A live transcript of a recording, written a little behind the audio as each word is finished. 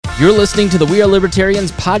You're listening to the We Are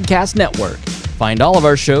Libertarians Podcast Network. Find all of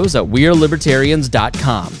our shows at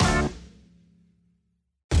wearelibertarians.com.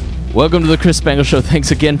 Welcome to the Chris Spangle Show.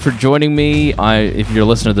 Thanks again for joining me. If you're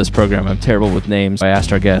listening to this program, I'm terrible with names. I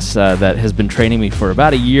asked our guest that has been training me for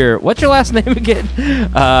about a year. What's your last name again?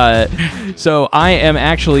 So I am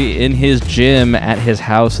actually in his gym at his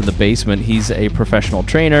house in the basement. He's a professional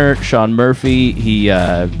trainer, Sean Murphy.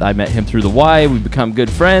 I met him through the Y. We've become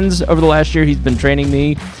good friends over the last year. He's been training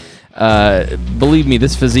me. Believe me,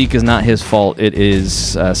 this physique is not his fault. It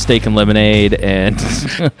is steak and lemonade and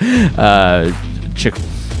chicken.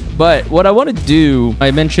 But what I want to do,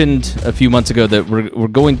 I mentioned a few months ago that we're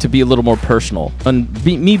going to be a little more personal. And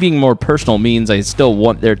me being more personal means I still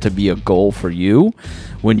want there to be a goal for you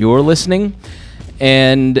when you're listening.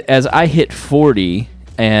 And as I hit 40,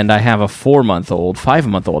 and I have a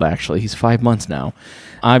 5-month-old actually, he's 5 months now.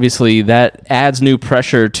 Obviously, that adds new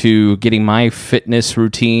pressure to getting my fitness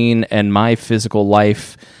routine and my physical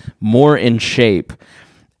life more in shape.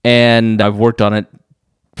 And I've worked on it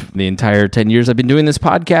the entire 10 years I've been doing this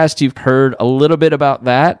podcast. You've heard a little bit about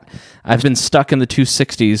that. I've been stuck in the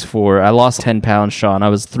 260s I lost 10 pounds, Sean. I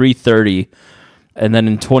was 330. And then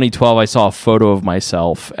in 2012, I saw a photo of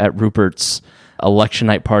myself at Rupert's election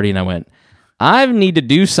night party, and I went, I need to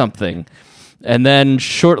do something. And then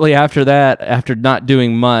shortly after that, after not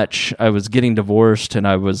doing much, I was getting divorced, and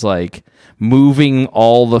I was like moving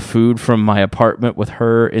all the food from my apartment with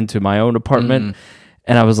her into my own apartment.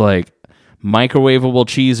 And I was like, microwavable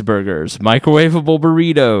cheeseburgers, microwavable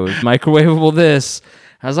burritos, microwavable this.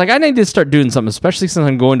 I was like, I need to start doing something, especially since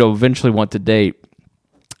I'm going to eventually want to date.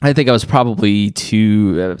 I think I was probably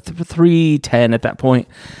 310 at that point,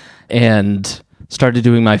 and started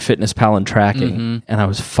doing my MyFitnessPal and tracking, and I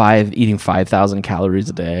was eating 5,000 calories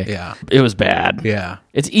a day. Yeah. It was bad. Yeah.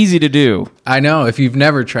 It's easy to do. I know. If you've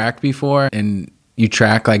never tracked before and you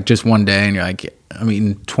track like just one day and you're like, I'm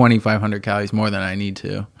eating 2,500 calories more than I need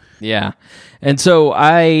to. Yeah. And so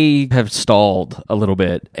I have stalled a little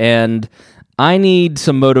bit, and I need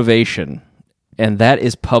some motivation. And that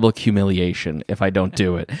is public humiliation if I don't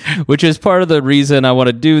do it, which is part of the reason I want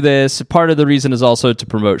to do this. Part of the reason is also to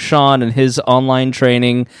promote Sean and his online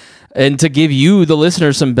training and to give you, the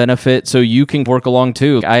listeners, some benefit so you can work along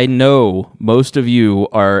too. I know most of you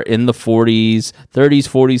are in the 30s,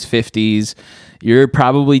 40s, 50s. You're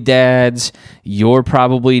probably dads. You're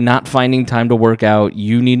probably not finding time to work out.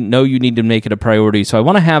 You need to make it a priority. So I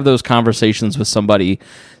want to have those conversations with somebody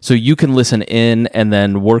so you can listen in and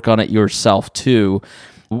then work on it yourself too.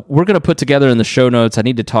 We're going to put together in the show notes, I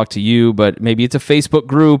need to talk to you, but maybe it's a Facebook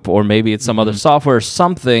group or maybe it's some other software or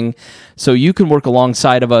something so you can work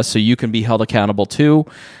alongside of us so you can be held accountable too.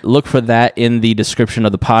 Look for that in the description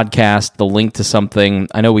of the podcast, the link to something.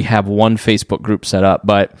 I know we have one Facebook group set up,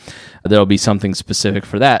 but there'll be something specific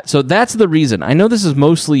for that. So that's the reason. I know this is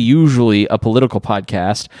usually a political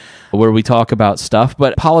podcast where we talk about stuff,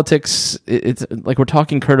 but politics, it's like we're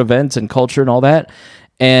talking current events and culture and all that.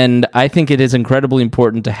 And I think it is incredibly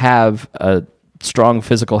important to have a strong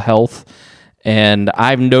physical health. And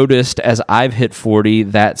I've noticed as I've hit 40,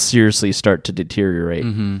 that seriously start to deteriorate.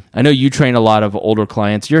 I know you train a lot of older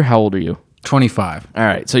clients. How old are you? 25. All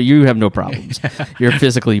right. So you have no problems. You're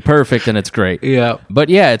physically perfect and it's great. Yeah. But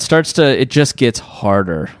yeah, it just gets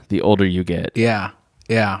harder the older you get. Yeah.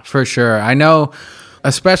 Yeah, for sure. I know,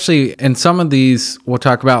 especially in some of these, we'll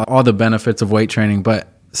talk about all the benefits of weight training, but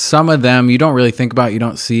some of them you don't really think about, you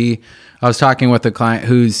don't see. I was talking with a client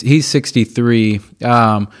he's 63.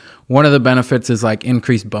 One of the benefits is like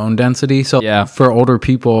increased bone density. So for older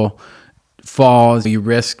people, falls, you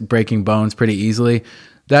risk breaking bones pretty easily.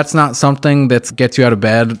 That's not something that gets you out of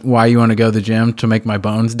bed why you want to go to the gym to make my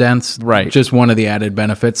bones dense. Right. Just one of the added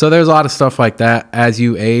benefits. So there's a lot of stuff like that as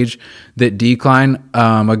you age that decline.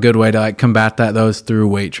 A good way to like combat those through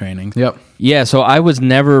weight training. Yep. Yeah, so I was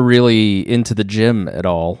never really into the gym at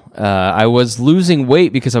all. I was losing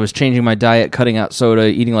weight because I was changing my diet, cutting out soda,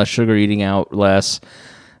 eating less sugar, eating out less.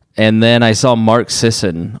 And then I saw Mark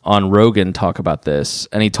Sisson on Rogan talk about this,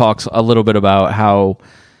 and he talks a little bit about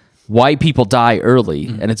why people die early,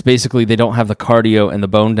 and it's basically they don't have the cardio and the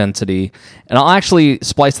bone density. And I'll actually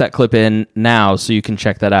splice that clip in now so you can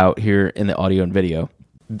check that out here in the audio and video.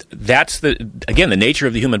 That's the nature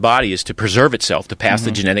of the human body is to preserve itself, to pass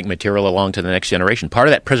the genetic material along to the next generation. Part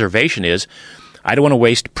of that preservation is I don't want to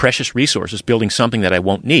waste precious resources building something that I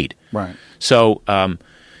won't need. Right. So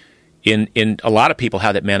in a lot of people,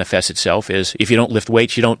 how that manifests itself is if you don't lift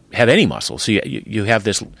weights, you don't have any muscle. So you have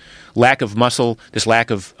this lack of muscle, this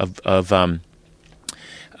lack of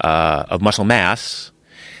muscle mass,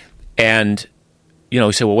 and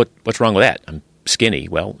you say, well, what's wrong with that? I'm skinny.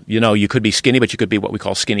 Well, you could be skinny, but you could be what we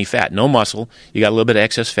call skinny fat. No muscle. You got a little bit of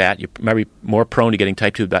excess fat. You're maybe more prone to getting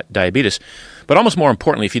type 2 diabetes. But almost more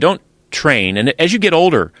importantly, if you don't train, and as you get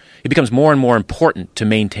older, it becomes more and more important to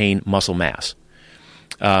maintain muscle mass.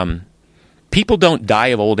 People don't die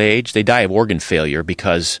of old age. They die of organ failure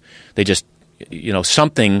because they just,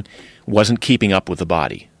 something wasn't keeping up with the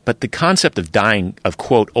body. But the concept of dying of,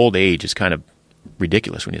 quote, old age is kind of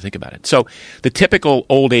ridiculous when you think about it. So the typical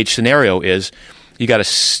old age scenario is you got a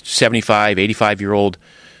 75, 85-year-old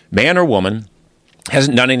man or woman,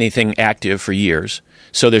 hasn't done anything active for years,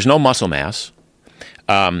 so there's no muscle mass.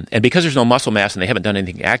 And because there's no muscle mass and they haven't done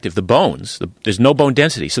anything active, the bones, there's no bone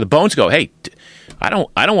density. So the bones go, hey, I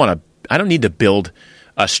don't need to build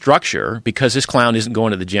a structure because this clown isn't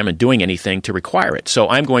going to the gym and doing anything to require it. So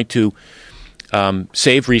I'm going to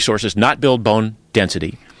save resources, not build bone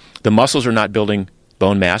density. The muscles are not building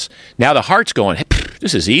bone mass. Now the heart's going, hey,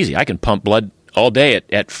 this is easy. I can pump blood all day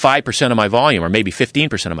at 5% of my volume or maybe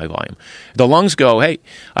 15% of my volume. The lungs go, hey,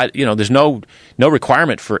 there's no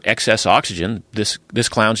requirement for excess oxygen. This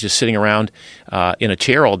clown's just sitting around in a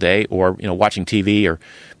chair all day or watching TV or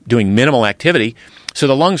doing minimal activity. So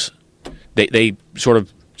the lungs, they sort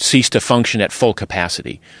of cease to function at full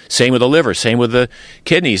capacity. Same with the liver, same with the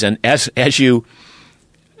kidneys. And as you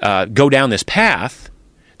go down this path,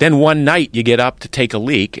 then one night you get up to take a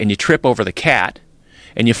leak and you trip over the cat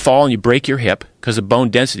and you fall and you break your hip because the bone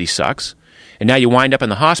density sucks. And now you wind up in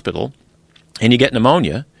the hospital and you get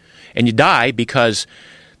pneumonia and you die because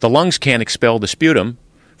the lungs can't expel the sputum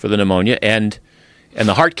for the pneumonia and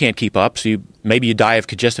the heart can't keep up. So maybe you die of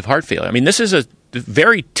congestive heart failure. I mean, this is a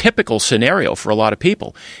very typical scenario for a lot of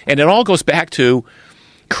people. And it all goes back to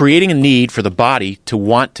creating a need for the body to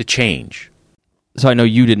want to change. So I know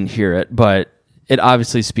you didn't hear it, but it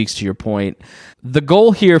obviously speaks to your point. The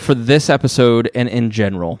goal here for this episode and in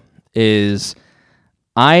general is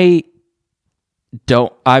I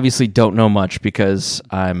don't know much because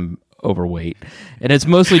I'm overweight. And it's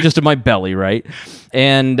mostly just in my belly, right?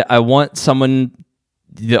 And I want someone,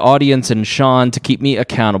 the audience and Sean, to keep me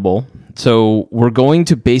accountable. So we're going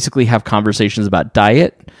to basically have conversations about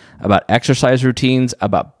diet, about exercise routines,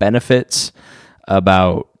 about benefits,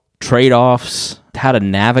 about trade-offs, how to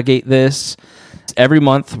navigate this. Every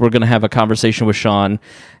month, we're going to have a conversation with Sean,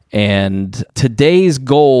 and today's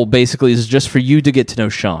goal basically is just for you to get to know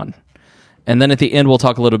Sean. And then at the end, we'll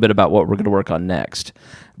talk a little bit about what we're going to work on next.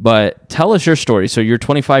 But tell us your story. So you're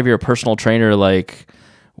 25, you're a personal trainer. Like,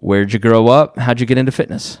 where'd you grow up? How'd you get into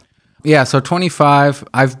fitness? Yeah, so 25.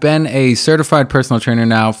 I've been a certified personal trainer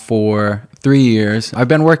now for 3 years. I've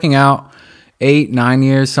been working out 8-9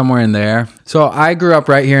 years, somewhere in there. So I grew up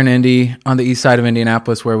right here in Indy, on the east side of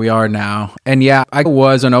Indianapolis, where we are now. And yeah, I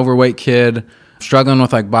was an overweight kid, struggling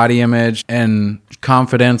with like body image and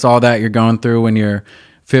confidence, all that you're going through when you're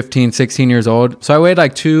 15, 16 years old. So I weighed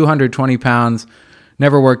like 220 pounds,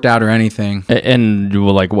 never worked out or anything. And you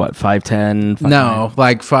were like, what, 5'10"? No,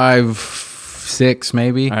 like 5'6"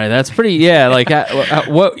 maybe. All right, that's pretty, yeah. Like,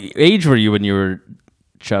 what age were you when you were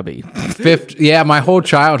chubby? Yeah, my whole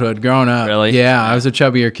childhood growing up. Really? Yeah, I was a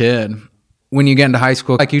chubbier kid. When you get into high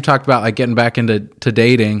school, like you talked about, like getting back into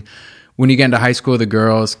dating, when you get into high school, the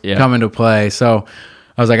girls come into play. So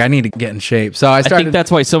I was like, I need to get in shape. So I think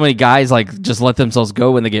that's why so many guys like just let themselves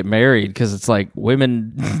go when they get married, because it's like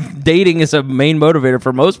women dating is a main motivator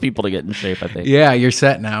for most people to get in shape, I think. Yeah, you're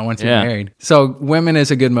set now once you're married. So women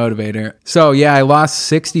is a good motivator. So yeah, I lost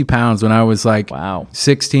 60 pounds when I was like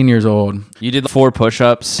 16 years old. You did 4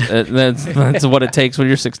 push-ups. That's what it takes when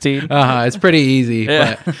you're 16. It's pretty easy.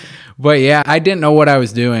 Yeah. But yeah, I didn't know what I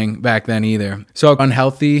was doing back then either. So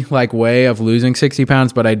unhealthy like way of losing 60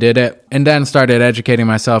 pounds, but I did it. And then started educating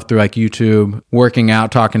myself through like YouTube, working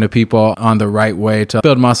out, talking to people on the right way to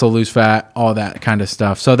build muscle, lose fat, all that kind of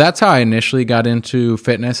stuff. So that's how I initially got into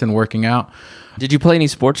fitness and working out. Did you play any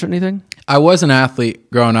sports or anything? I was an athlete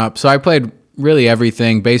growing up. So I played really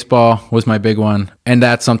everything. Baseball was my big one. And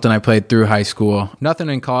that's something I played through high school. Nothing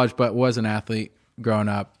in college, but was an athlete growing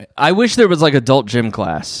up. I wish there was like adult gym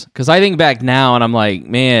class, because I think back now and I'm like,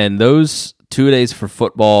 man, those 2 days for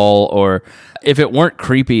football, or if it weren't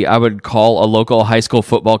creepy, I would call a local high school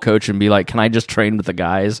football coach and be like, can I just train with the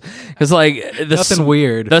guys? Because like nothing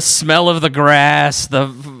weird. The smell of the grass, the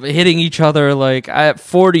hitting each other. Like at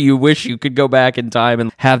 40, you wish you could go back in time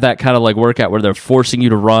and have that kind of like workout where they're forcing you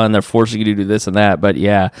to run, they're forcing you to do this and that. But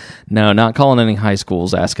yeah, no, not calling any high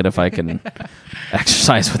schools asking if I can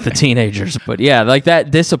exercise with the teenagers. But yeah, like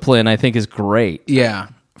that discipline I think is great. Yeah.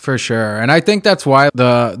 For sure. And I think that's why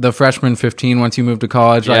the freshman 15, once you move to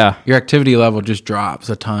college, like, Yeah. your activity level just drops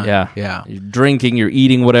a ton. Yeah. Yeah. You're drinking, you're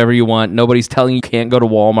eating whatever you want. Nobody's telling you can't go to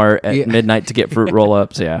Walmart at midnight to get fruit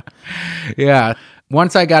roll-ups. Yeah. Yeah.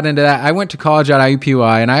 Once I got into that, I went to college at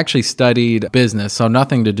IUPUI and I actually studied business. So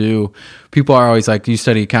nothing to do. People are always like, you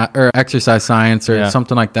study or exercise science or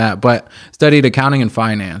something like that, but studied accounting and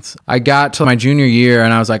finance. I got to my junior year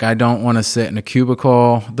and I was like, I don't want to sit in a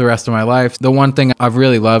cubicle the rest of my life. The one thing I've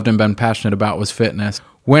really loved and been passionate about was fitness.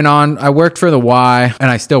 Went on, I worked for the Y and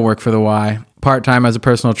I still work for the Y part-time as a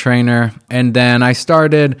personal trainer. And then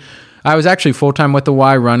I was actually full-time with the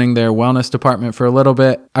Y running their wellness department for a little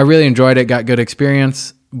bit. I really enjoyed it, got good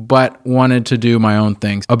experience, but wanted to do my own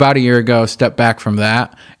things. About a year ago, stepped back from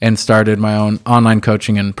that and started my own online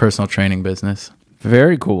coaching and personal training business.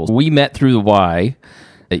 Very cool. We met through the Y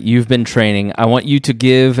that you've been training. I want you to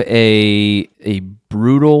give a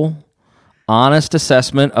brutal, honest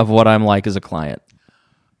assessment of what I'm like as a client.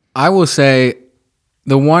 I will say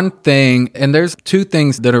the one thing, and there's two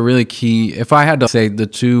things that are really key. If I had to say the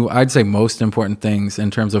two, I'd say most important things in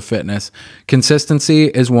terms of fitness. Consistency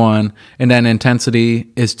is one, and then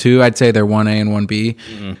intensity is two. I'd say they're 1A and 1B.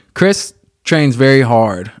 Mm-hmm. Chris trains very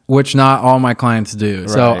hard, which not all my clients do. Right.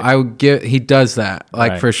 So he does that,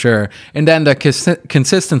 for sure. And then the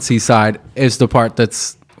consistency side is the part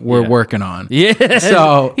we're working on. Yeah.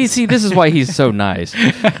 So this is why he's so nice.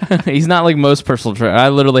 He's not like most personal trainers. I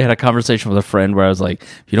literally had a conversation with a friend where I was like,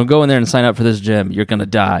 if you don't go in there and sign up for this gym, you're going to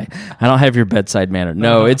die. I don't have your bedside manner.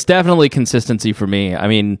 No, it's definitely consistency for me. I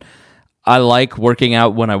mean, I like working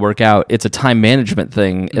out when I work out. It's a time management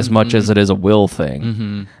thing as much as it is a will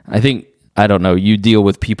thing. Mm-hmm. I don't know, you deal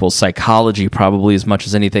with people's psychology probably as much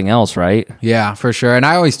as anything else, right? Yeah, for sure. And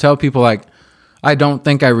I always tell people, like, I don't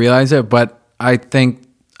think I realize it, but I think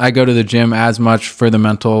I go to the gym as much for the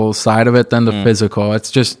mental side of it than the physical. It's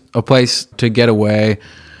just a place to get away.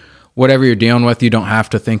 Whatever you're dealing with, you don't have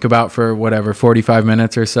to think about for 45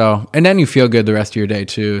 minutes or so. And then you feel good the rest of your day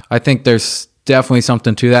too. I think there's definitely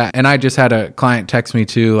something to that. And I just had a client text me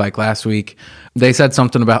too, like last week. They said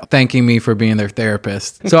something about thanking me for being their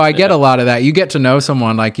therapist. So I get a lot of that. You get to know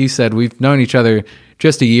someone, like you said, we've known each other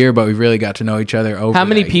just a year, but we've really got to know each other over. How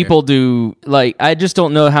many people do, like, I just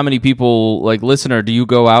don't know how many people, like, listener, do you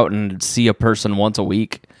go out and see a person once a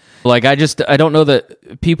week? Like, I don't know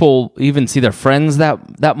that people even see their friends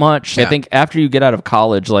that much. Yeah. I think after you get out of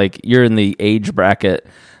college, like, you're in the age bracket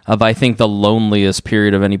of, I think, the loneliest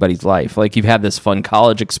period of anybody's life. Like, you've had this fun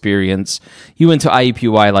college experience. You went to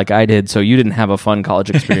IUPUI like I did, so you didn't have a fun college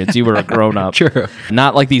experience. You were a grown-up. True.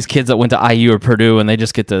 Not like these kids that went to IU or Purdue and they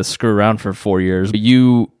just get to screw around for 4 years.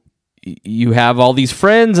 You have all these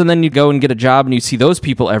friends, and then you go and get a job and you see those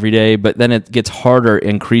people every day, but then it gets harder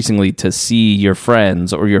increasingly to see your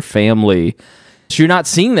friends or your family. So you're not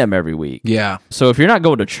seeing them every week. Yeah. So if you're not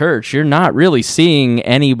going to church, you're not really seeing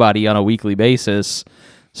anybody on a weekly basis.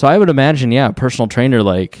 So I would imagine, personal trainer,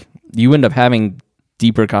 like, you end up having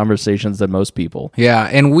deeper conversations than most people. Yeah,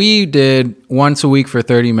 and we did once a week for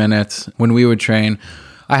 30 minutes when we would train.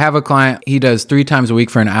 I have a client, he does 3 times a week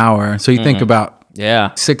for an hour. So you think about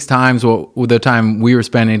 6 times the time we were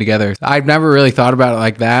spending together. I've never really thought about it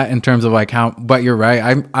like that in terms of like how, but you're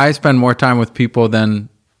right. I spend more time with people than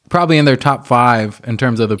probably in their top 5 in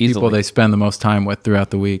terms of the people they spend the most time with throughout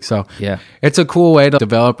the week. So it's a cool way to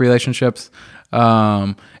develop relationships.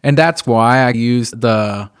 And that's why I use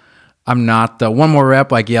I'm not the one more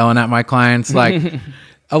rep, like yelling at my clients. Like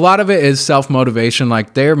a lot of it is self-motivation.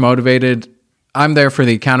 Like they're motivated. I'm there for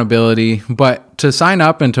the accountability, but to sign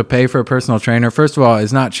up and to pay for a personal trainer, first of all,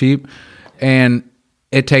 is not cheap and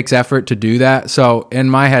it takes effort to do that. So in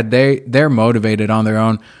my head, they're motivated on their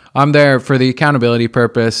own. I'm there for the accountability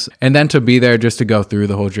purpose and then to be there just to go through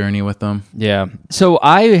the whole journey with them. Yeah. So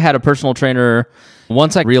I had a personal trainer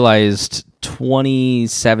once I realized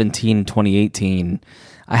 2017, 2018,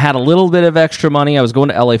 I had a little bit of extra money. I was going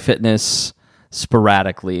to LA Fitness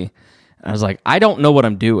sporadically. I was like, I don't know what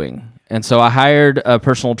I'm doing. And so I hired a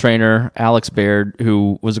personal trainer, Alex Baird,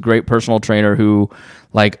 who was a great personal trainer who,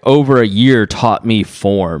 like, over a year taught me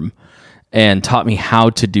form and taught me how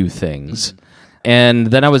to do things. And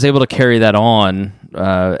then I was able to carry that on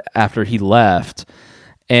after he left.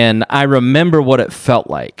 And I remember what it felt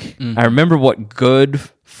like. I remember what good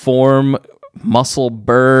form, muscle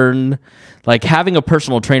burn, like having a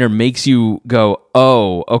personal trainer makes you go,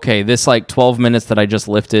 oh, okay, this like 12 minutes that I just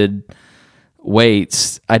lifted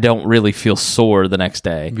weights, I don't really feel sore the next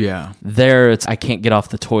day. Yeah. There, it's I can't get off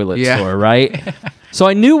the toilet Yeah. sore, right? So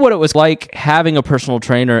I knew what it was like having a personal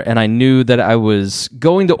trainer, and I knew that I was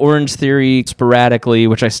going to Orange Theory sporadically,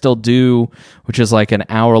 which I still do, which is like an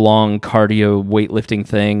hour-long cardio weightlifting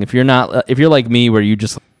thing. If you're like me, where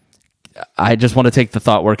I just want to take the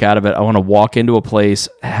thought work out of it. I want to walk into a place,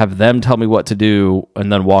 have them tell me what to do,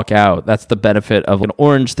 and then walk out. That's the benefit of an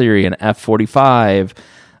Orange Theory, an F45,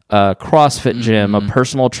 a CrossFit gym, a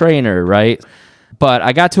personal trainer, right? But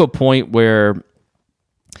I got to a point where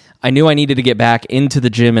I knew I needed to get back into the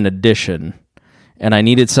gym in addition, and I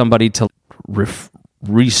needed somebody to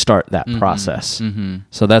restart that process.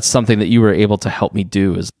 So that's something that you were able to help me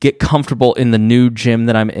do, is get comfortable in the new gym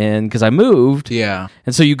that I'm in, because I moved. Yeah.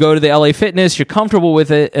 And so you go to the LA Fitness, you're comfortable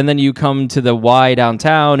with it, and then you come to the Y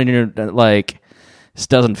downtown and you're like, this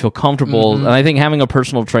doesn't feel comfortable. And I think having a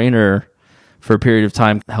personal trainer for a period of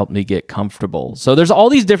time helped me get comfortable. So there's all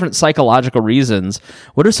these different psychological reasons.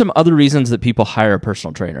 What are some other reasons that people hire a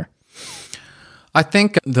personal trainer? I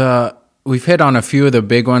think we've hit on a few of the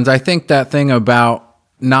big ones. I think that thing about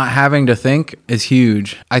not having to think is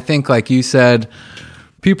huge. I think, like you said,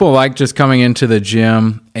 people like just coming into the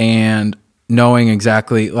gym and knowing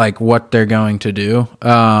exactly like what they're going to do.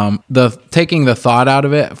 Taking the thought out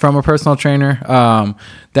of it from a personal trainer,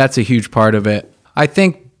 that's a huge part of it. I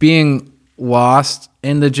think being lost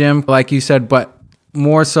in the gym, like you said, but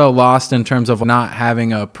more so lost in terms of not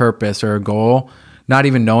having a purpose or a goal, not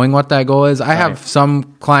even knowing what that goal is. I have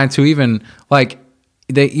some clients who even like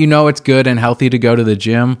it's good and healthy to go to the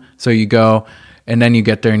gym, so you go and then you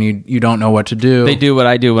get there and you don't know what to do. They do what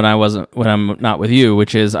I do when I'm not with you,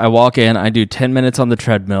 which is I walk in, I do 10 minutes on the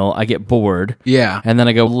treadmill, I get bored. Yeah. And then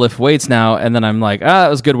I go lift weights now, and then I'm like, it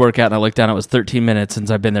was a good workout, and I look down, it was 13 minutes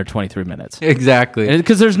since I've been there 23 minutes. Exactly.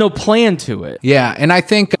 Because there's no plan to it. Yeah, and I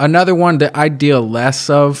think another one that I deal less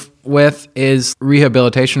with is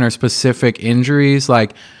rehabilitation or specific injuries.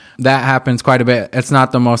 Like, that happens quite a bit. It's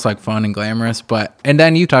not the most like fun and glamorous, and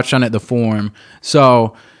then you touched on it, the form.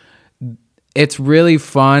 So it's really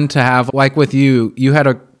fun to have, like with you had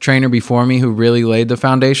a trainer before me who really laid the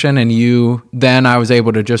foundation, and then I was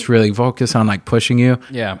able to just really focus on like pushing you.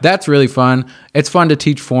 Yeah. That's really fun. It's fun to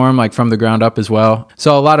teach form like from the ground up as well.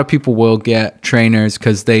 So a lot of people will get trainers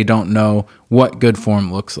because they don't know what good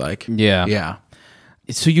form looks like. Yeah. Yeah.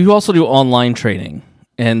 So you also do online training.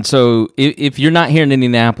 And so if you're not here in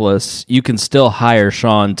Indianapolis, you can still hire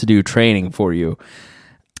Sean to do training for you.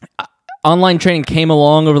 Online training came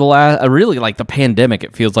along over the last, really like the pandemic.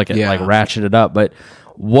 It feels like it like ratcheted up. But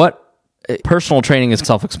personal training is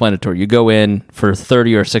self-explanatory. You go in for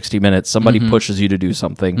 30 or 60 minutes. Somebody pushes you to do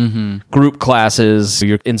something. Group classes,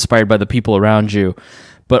 you're inspired by the people around you.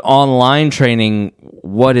 But online training,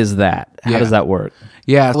 what is that? How does that work?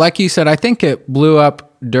 Yeah, like you said, I think it blew up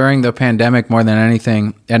during the pandemic more than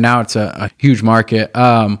anything, and now it's a huge market.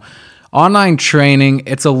 Online training,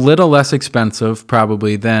 it's a little less expensive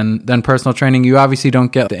probably than personal training. You obviously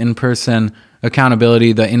don't get the in-person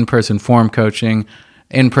accountability, the in-person form coaching,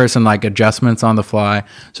 in-person like adjustments on the fly.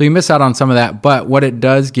 So you miss out on some of that. But what it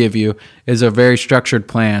does give you is a very structured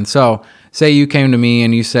plan. So say you came to me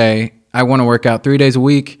and you say, I want to work out 3 days a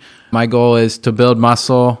week. My goal is to build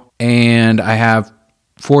muscle, and I have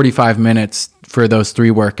 45 minutes for those 3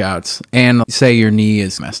 workouts, and say your knee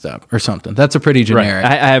is messed up or something. That's a pretty generic.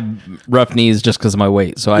 Right. I have rough knees just because of my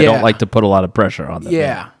weight, so I don't like to put a lot of pressure on them.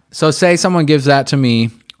 Yeah. So say someone gives that to me,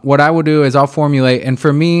 what I will do is I'll formulate, and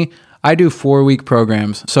for me, I do 4-week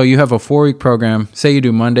programs. So you have a 4-week program. Say you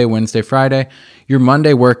do Monday, Wednesday, Friday. Your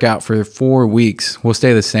Monday workout for 4 weeks will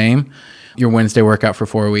stay the same. Your Wednesday workout for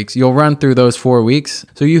 4 weeks. You'll run through those 4 weeks.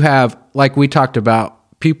 So you have, like we talked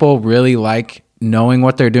about, people really like knowing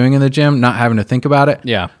what they're doing in the gym, not having to think about it.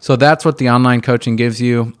 Yeah. So that's what the online coaching gives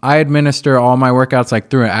you. I administer all my workouts like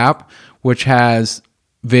through an app, which has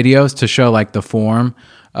videos to show like the form.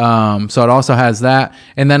 So it also has that.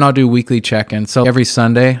 And then I'll do weekly check-ins. So every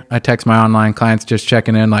Sunday I text my online clients just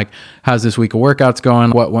checking in, like, how's this week of workouts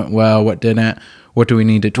going? What went well? What didn't? What do we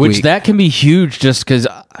need to tweak? Which that can be huge just because,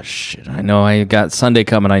 I know I got Sunday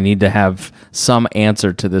coming. I need to have some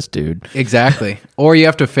answer to this dude. Exactly. Or you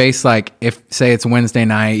have to face, like, if, say it's Wednesday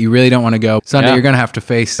night, you really don't want to go. Sunday, you're going to have to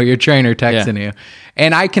face your trainer texting you.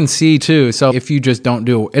 And I can see, too. So if you just don't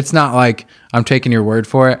do it, it's not like I'm taking your word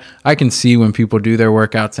for it. I can see when people do their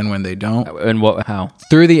workouts and when they don't. And how?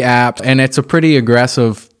 Through the app. And it's a pretty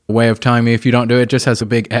aggressive way of telling me if you don't do it. It just has a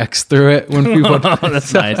big X through it when people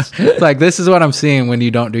that's nice. It's like, this is what I'm seeing when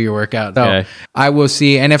you don't do your workout. So I will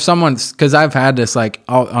see, and if someone's, because I've had this, like,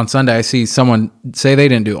 on Sunday I see someone say they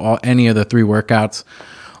didn't do any of the 3 workouts,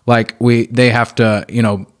 like they have to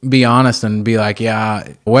be honest and be like,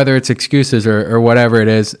 yeah, whether it's excuses or whatever it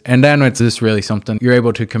is. And then it's just really something you're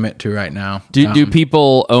able to commit to right now. Do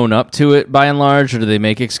people own up to it by and large, or do they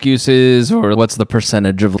make excuses, or what's the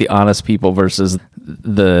percentage of the honest people versus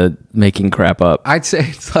the making crap up? I'd say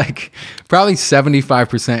it's like probably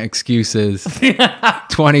 75% excuses,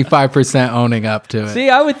 25% owning up to it. See,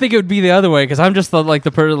 I would think it would be the other way, because I'm just like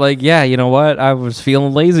the person, like, yeah, you know what? I was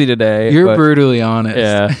feeling lazy today. You're brutally honest.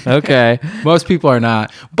 Yeah, okay. Most people are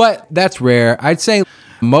not, but that's rare. I'd say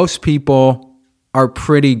most people are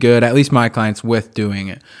pretty good, at least my clients, with doing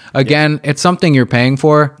it. Again, it's something you're paying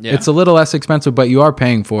for. Yeah. It's a little less expensive, but you are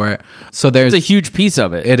paying for it. So there's It's a huge piece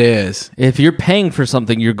of it. It is. If you're paying for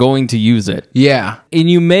something, you're going to use it. Yeah. And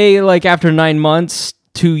you may, like, after 9 months,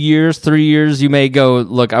 2 years, 3 years, you may go,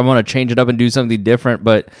 look, I want to change it up and do something different.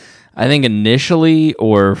 But I think initially,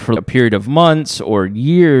 or for a period of months or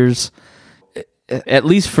years, at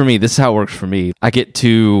least for me, this is how it works for me.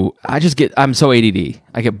 I'm so ADD.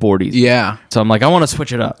 I get bored easy. Yeah. So I'm like, I want to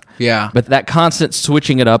switch it up. Yeah. But that constant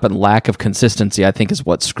switching it up and lack of consistency, I think, is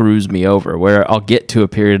what screws me over, where I'll get to a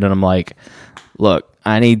period and I'm like, look,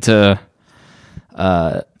 I need to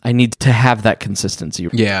have that consistency.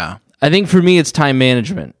 Yeah. I think for me, it's time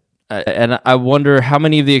management. And I wonder how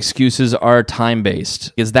many of the excuses are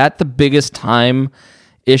time-based. Is that the biggest time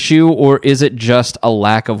issue, or is it just a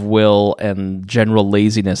lack of will and general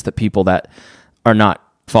laziness that people that are not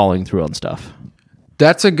following through on stuff?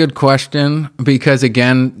 That's a good question, because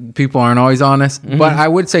again, people aren't always honest. Mm-hmm. But I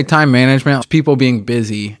would say time management, people being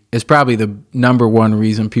busy, is probably the number one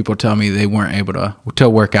reason people tell me they weren't able to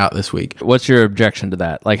work out this week. What's your objection to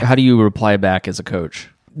that? Like, how do you reply back as a coach?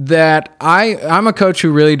 That I'm a coach who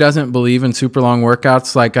really doesn't believe in super long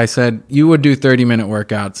workouts. Like I said, you would do 30-minute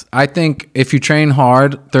workouts. I think if you train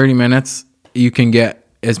hard, 30 minutes, you can get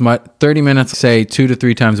as much. 30 minutes, say 2 to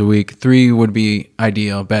 3 times a week. 3 would be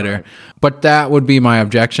ideal, better. But that would be my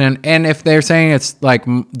objection. And if they're saying it's like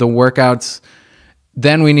the workouts,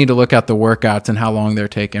 then we need to look at the workouts and how long they're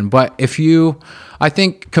taking. But I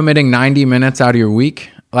think committing 90 minutes out of your week,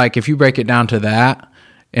 like if you break it down to that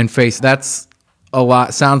and that's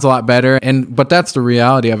sounds a lot better. But that's the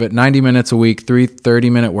reality of it. 90 minutes a week, 3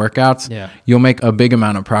 30-minute workouts, you'll make a big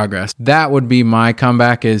amount of progress. That would be my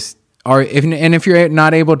comeback if you're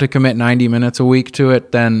not able to commit 90 minutes a week to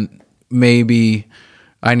it, then maybe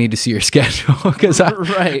I need to see your schedule, because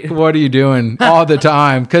Right. What are you doing all the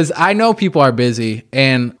time? Because I know people are busy,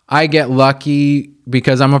 and I get lucky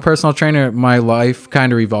because I'm a personal trainer. My life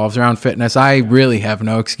kind of revolves around fitness. I really have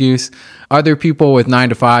no excuse. Other people with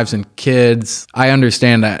 9-to-5s and kids, I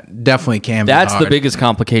understand that definitely can be That's hard. the biggest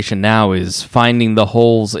complication now, is finding the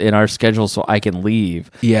holes in our schedule so I can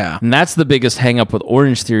leave. Yeah. And that's the biggest hang up with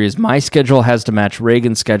Orange Theory, is my schedule has to match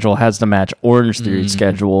Reagan's schedule, has to match Orange Theory's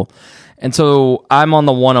schedule. And so I'm on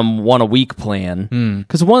the one a week plan,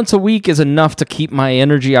 because once a week is enough to keep my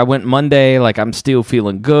energy. I went Monday, like I'm still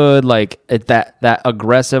feeling good, like at that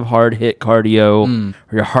aggressive hard hit cardio, where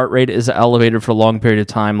your heart rate is elevated for a long period of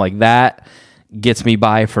time, like that gets me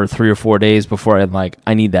by for 3 or 4 days before I'm like,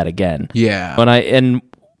 I need that again. Yeah.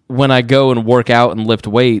 When I go and work out and lift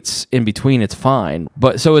weights in between, it's fine.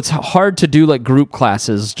 But so it's hard to do like group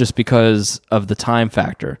classes just because of the time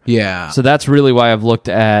factor. Yeah. So that's really why I've looked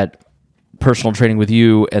at personal training with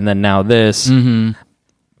you and then now this,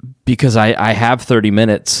 because I have 30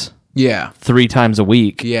 minutes Yeah. 3 times a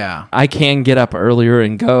week. Yeah. I can get up earlier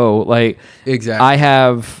and go. Like, Exactly. I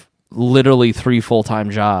have literally 3 full-time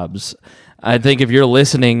jobs. I think if you're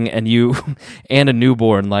listening and you and a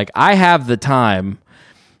newborn, like, I have the time.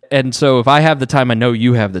 And so if I have the time, I know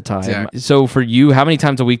you have the time. Exactly. So for you, how many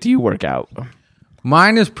times a week do you work out?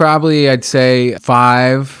 Mine is probably, I'd say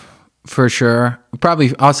 5 for sure.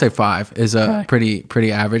 Probably, I'll say 5 is a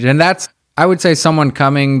pretty average. And that's, I would say someone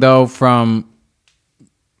coming though from,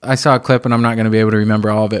 I saw a clip and I'm not going to be able to remember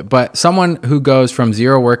all of it, but someone who goes from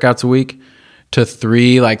 0 workouts a week to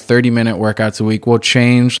 3 like 30-minute workouts a week will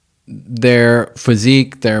change their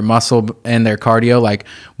physique, their muscle, and their cardio like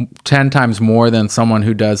 10 times more than someone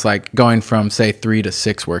who does like going from say 3 to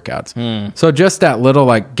 6 workouts. So just that little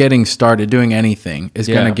like getting started doing anything is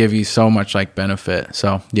going to give you so much like benefit.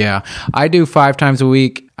 So yeah, I do 5 times a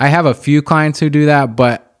week. I have a few clients who do that,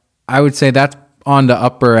 but I would say that's on the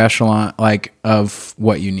upper echelon like of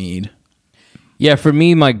what you need. Yeah, for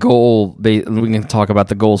me, my goal, we can talk about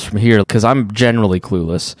the goals from here because I'm generally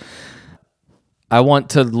clueless. I want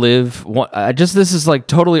to live, this is like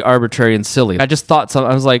totally arbitrary and silly. I just thought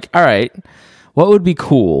I was like, all right, what would be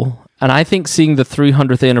cool? And I think seeing the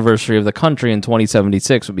 300th anniversary of the country in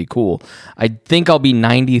 2076 would be cool. I think I'll be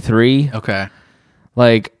 93. Okay.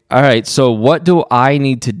 Like, all right, so what do I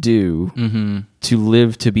need to do to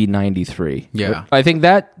live to be 93? Yeah. I think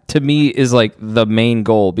that to me is like the main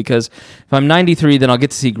goal, because if I'm 93, then I'll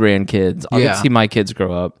get to see grandkids. I'll get to see my kids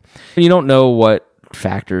grow up. You don't know what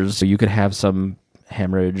factors, so you could have some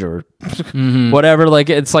hemorrhage or whatever. Like,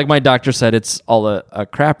 it's like my doctor said, it's all a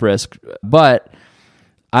crap risk. But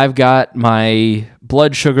I've got my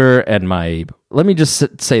blood sugar and let me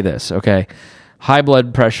just say this, okay? High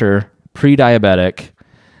blood pressure, pre-diabetic.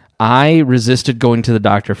 I resisted going to the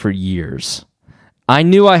doctor for years. I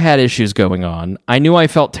knew I had issues going on. I knew I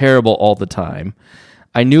felt terrible all the time.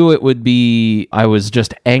 I knew I was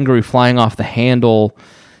just angry, flying off the handle.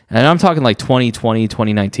 And I'm talking like 2020,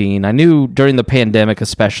 2019. I knew during the pandemic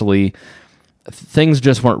especially, things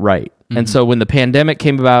just weren't right. And so when the pandemic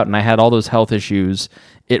came about and I had all those health issues,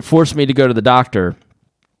 it forced me to go to the doctor.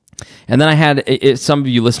 And then I had, some of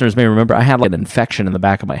you listeners may remember, I had like an infection in the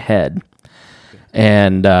back of my head.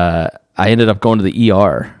 And I ended up going to the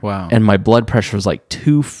ER. Wow. And my blood pressure was like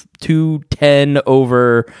 210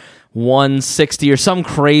 over 160 or some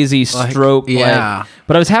crazy stroke. Yeah.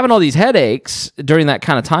 But I was having all these headaches during that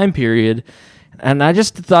kind of time period. And I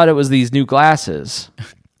just thought it was these new glasses.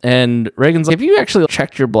 And Reagan's like, have you actually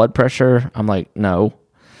checked your blood pressure? I'm like, no.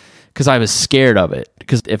 Because I was scared of it.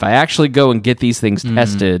 Because if I actually go and get these things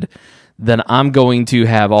tested, then I'm going to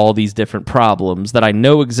have all these different problems that I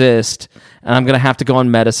know exist, and I'm going to have to go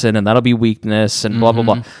on medicine, and that'll be weakness, and blah, blah,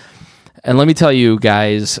 blah. And let me tell you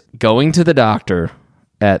guys, going to the doctor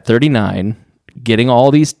at 39, getting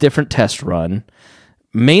all these different tests run,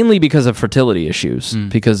 mainly because of fertility issues,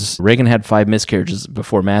 because Reagan had 5 miscarriages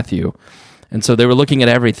before Matthew. And so they were looking at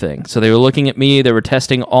everything. So they were looking at me, they were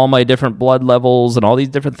testing all my different blood levels and all these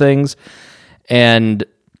different things. And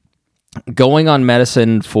going on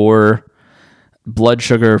medicine for blood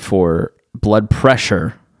sugar, for blood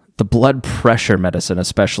pressure, the blood pressure medicine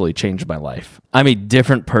especially changed my life. I'm a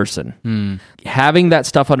different person. Having that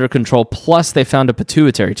stuff under control, plus they found a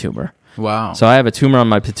pituitary tumor. Wow. So I have a tumor on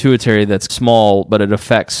my pituitary that's small, but it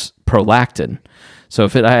affects prolactin. So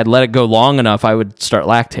if I had let it go long enough, I would start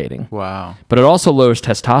lactating. Wow. But it also lowers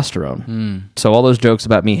testosterone. So all those jokes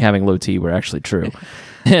about me having low T were actually true.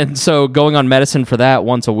 And so going on medicine for that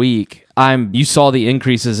once a week, you saw the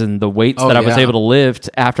increases in the weights that I was able to lift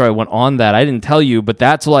after I went on that. I didn't tell you, but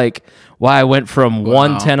that's like why I went from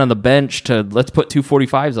 110 on the bench to let's put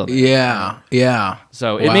 245s on there. Yeah. Yeah.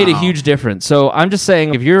 So it made a huge difference. So I'm just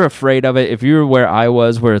saying, if you're afraid of it, if you're where I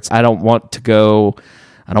was, where it's, I don't want to go,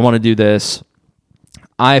 I don't want to do this,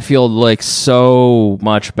 I feel like so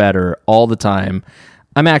much better all the time.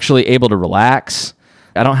 I'm actually able to relax.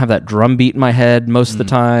 I don't have that drum beat in my head most of the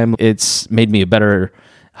time. It's made me a better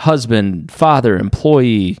husband, father,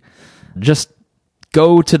 employee. Just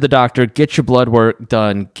go to the doctor, get your blood work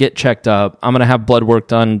done, get checked up. I'm going to have blood work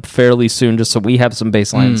done fairly soon just so we have some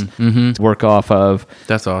baselines to work off of.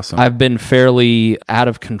 That's awesome. I've been fairly out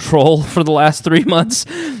of control for the last 3 months,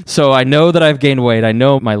 so I know that I've gained weight. I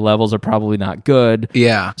know my levels are probably not good.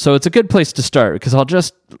 Yeah. So it's a good place to start, because I'll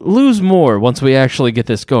just lose more once we actually get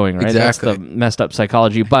this going, right? Exactly. That's the messed up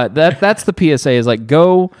psychology. But that's the PSA, is like,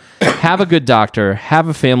 go have a good doctor, have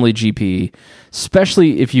a family GP,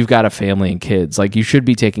 especially if you've got a family and kids. Like, you should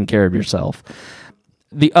be taking care of yourself.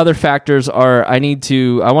 The other factors are, I want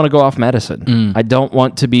to go off medicine. I don't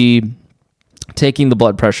want to be taking the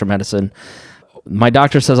blood pressure medicine. My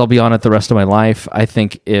doctor says I'll be on it the rest of my life. I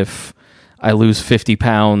think if I lose 50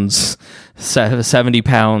 pounds, 70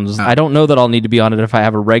 pounds, I don't know that I'll need to be on it if I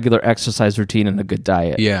have a regular exercise routine and a good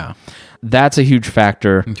diet. Yeah. That's a huge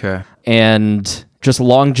factor. Okay. And just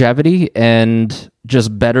longevity and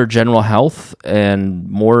just better general health and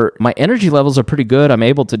more. My energy levels are pretty good. I'm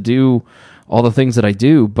able to do all the things that I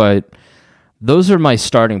do, but those are my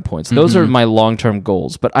starting points. Those are my long-term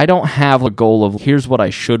goals. But I don't have a goal of here's what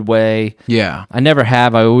I should weigh. Yeah. I never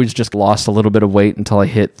have. I always just lost a little bit of weight until I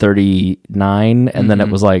hit 39. And then it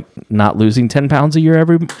was like not losing 10 pounds a year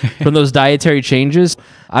from those dietary changes.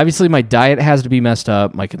 Obviously, my diet has to be messed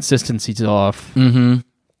up. My consistency's off.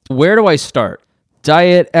 Where do I start?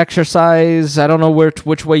 Diet, exercise, I don't know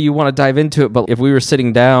which way you want to dive into it, but if we were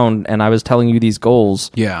sitting down and I was telling you these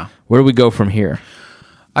goals, where do we go from here?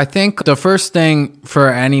 I think the first thing for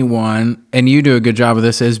anyone, and you do a good job of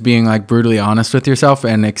this, is being like brutally honest with yourself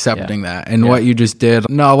and accepting that. And what you just did,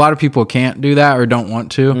 no, a lot of people can't do that or don't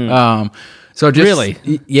want to. So just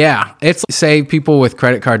Really? Yeah, it's say people with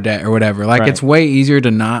credit card debt or whatever. Like it's way easier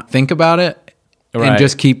to not think about it and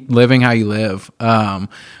just keep living how you live.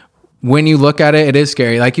 When you look at it, it is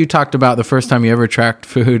scary. Like you talked about the first time you ever tracked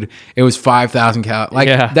food, it was 5,000 calories.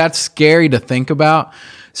 Like that's scary to think about.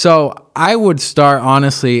 So I would start,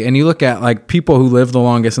 honestly, and you look at like people who live the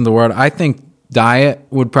longest in the world, I think diet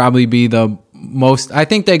would probably be the most, I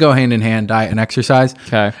think they go hand in hand, diet and exercise.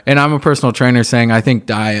 Okay. And I'm a personal trainer saying I think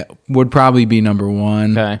diet would probably be number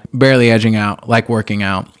one, Okay. barely edging out, like working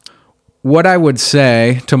out. What I would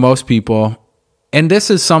say to most people, and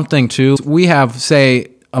this is something too, we have,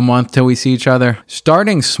 say, a month till we see each other.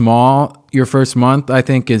 Starting small your first month, I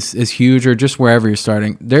think is huge, or just wherever you're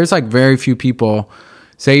starting. There's like very few people,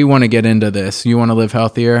 say you want to get into this, you want to live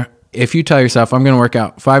healthier. If you tell yourself, I'm going to work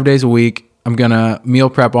out 5 days a week, I'm going to meal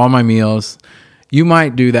prep all my meals, you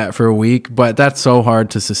might do that for a week, but that's so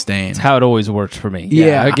hard to sustain. It's how it always works for me.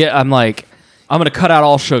 Yeah. I'm like, I'm going to cut out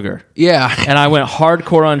all sugar. Yeah. And I went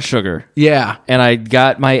hardcore on sugar. Yeah. And I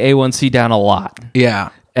got my A1C down a lot. Yeah.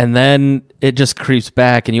 And then it just creeps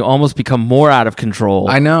back and you almost become more out of control.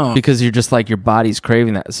 I know. Because you're just like, your body's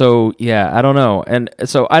craving that. So, yeah, I don't know. And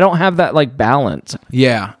so I don't have that like balance.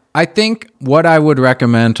 Yeah. I think what I would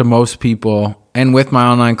recommend to most people, and with my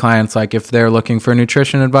online clients, like if they're looking for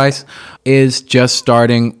nutrition advice, is just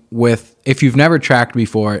starting with, if you've never tracked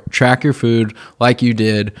before, track your food like you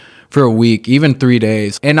did for a week, even 3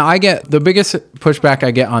 days. And I get the biggest pushback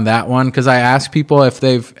I get on that one, because I ask people if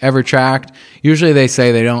they've ever tracked. Usually they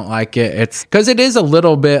say they don't like it. It's because it is a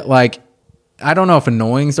little bit like, I don't know if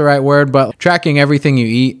annoying is the right word, but tracking everything you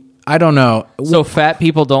eat, I don't know. So fat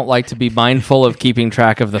people don't like to be mindful of keeping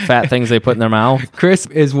track of the fat things they put in their mouth? Chris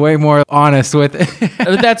is way more honest with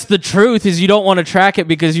it. That's the truth, is you don't want to track it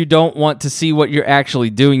because you don't want to see what you're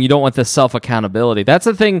actually doing. You don't want the self-accountability. That's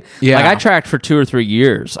the thing. Yeah. Like I tracked for 2 or 3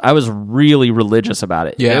 years. I was really religious about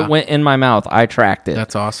it. Yeah. It went in my mouth. I tracked it.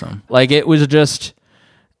 That's awesome. Like it was just,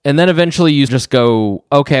 and then eventually you just go,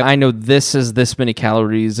 okay, I know this is this many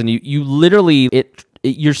calories. And you literally,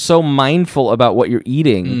 you're so mindful about what you're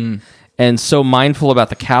eating and so mindful about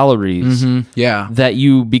the calories Yeah. that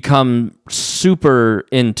you become super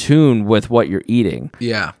in tune with what you're eating.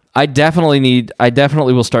 Yeah. I definitely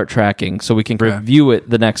will start tracking so we can review it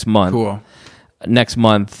the next month. Cool. Next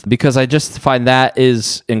month, because I just find that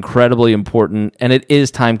is incredibly important and it is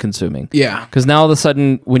time consuming. Yeah. Because now all of a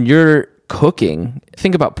sudden when you're cooking,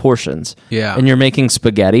 think about portions. Yeah. And you're making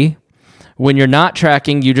spaghetti. When you're not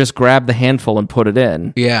tracking, you just grab the handful and put it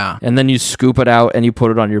in. Yeah. And then you scoop it out and you put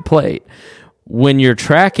it on your plate. When you're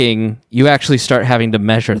tracking, you actually start having to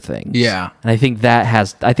measure things. Yeah. And I think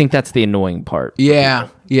that's the annoying part. Yeah.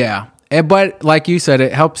 Yeah. But like you said,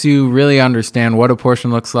 it helps you really understand what a portion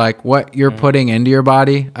looks like, what you're putting into your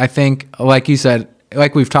body. I think, like you said,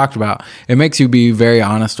 like we've talked about, it makes you be very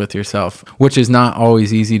honest with yourself, which is not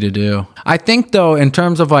always easy to do. I think, though, in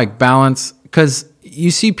terms of like balance, because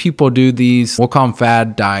you see people do these, we'll call them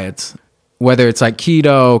fad diets, whether it's like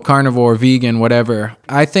keto, carnivore, vegan, whatever.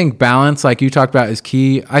 I think balance, like you talked about, is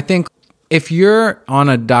key. I think if you're on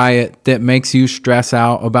a diet that makes you stress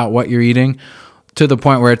out about what you're eating to the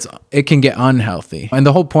point where it can get unhealthy. And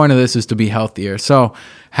the whole point of this is to be healthier. So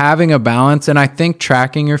having a balance, and I think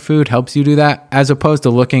tracking your food helps you do that, as opposed to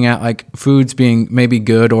looking at like foods being maybe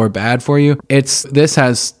good or bad for you. This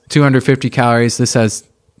has 250 calories, this has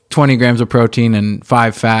 20 grams of protein and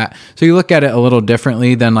 5 fat. So you look at it a little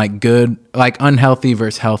differently than like good, like unhealthy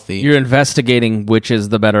versus healthy. You're investigating which is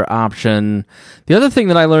the better option. The other thing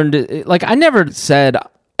that I learned, like I never said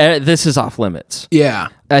this is off limits. Yeah.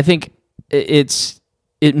 I think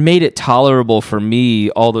it made it tolerable for me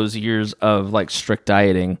all those years of like strict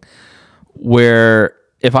dieting, where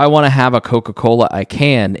if I want to have a Coca-Cola, I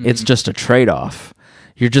can. It's just a trade-off.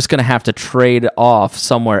 You're just going to have to trade off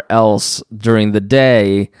somewhere else during the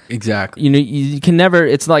day. Exactly. You know, you can never,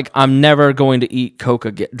 it's like, I'm never going to eat Coke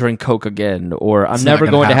again, drink Coke again, or I'm never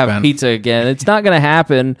going to have pizza again. It's not going to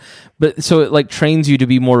happen. But so it like trains you to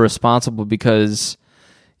be more responsible, because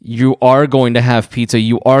you are going to have pizza,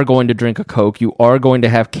 you are going to drink a Coke, you are going to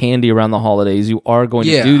have candy around the holidays, you are going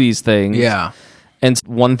to do these things. Yeah. And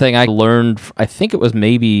one thing I learned, I think it was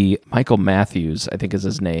maybe Michael Matthews, I think is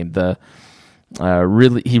his name,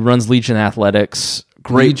 he runs Legion Athletics.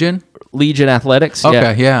 Legion Athletics.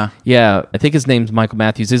 Okay, yeah. I think his name's Michael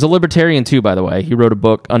Matthews. He's a libertarian too, by the way. He wrote a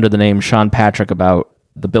book under the name Sean Patrick about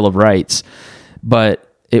the Bill of Rights,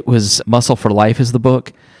 but it was Muscle for Life is the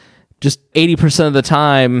book. Just 80% of the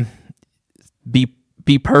time, be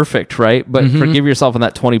perfect, right? But forgive yourself on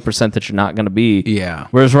that 20% that you're not going to be. Yeah.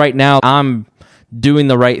 Whereas right now, I'm doing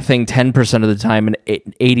the right thing 10% of the time and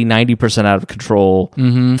 80, 90% out of control.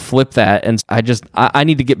 Flip that. And I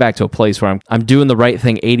need to get back to a place where I'm doing the right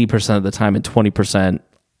thing 80% of the time and 20%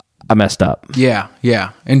 I messed up. Yeah.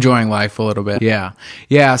 Enjoying life a little bit.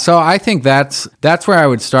 Yeah. So I think that's where I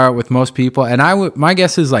would start with most people. And my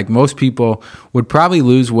guess is like most people would probably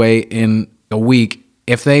lose weight in a week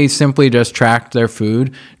if they simply just tracked their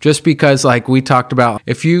food, just because like we talked about,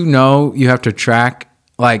 if you know you have to track,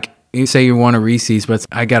 like you say you want a Reese's, but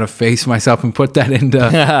I got to face myself and put that into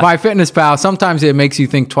MyFitnessPal. Sometimes it makes you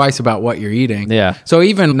think twice about what you're eating. Yeah. So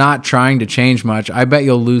even not trying to change much, I bet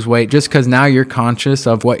you'll lose weight just because now you're conscious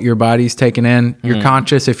of what your body's taking in. You're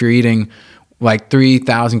conscious if you're eating like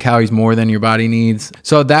 3,000 calories more than your body needs.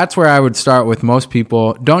 So that's where I would start with most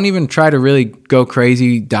people. Don't even try to really go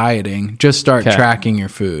crazy dieting. Just start tracking your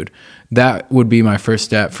food. That would be my first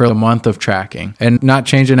step for a month of tracking, and not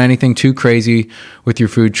changing anything too crazy with your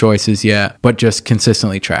food choices yet, but just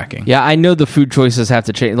consistently tracking. Yeah, I know the food choices have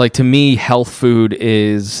to change. Like to me, health food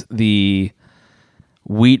is the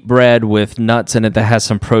wheat bread with nuts in it that has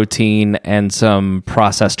some protein and some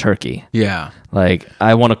processed turkey. Yeah. Like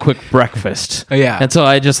I want a quick breakfast. Yeah. And so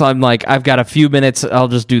I'm like, I've got a few minutes. I'll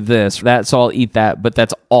just do this. So I'll eat that, but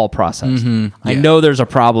that's all processed. I know there's a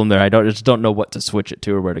problem there. I just don't know what to switch it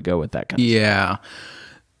to or where to go with that kind of stuff. Yeah.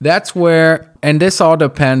 That's where, and this all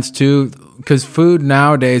depends too, because food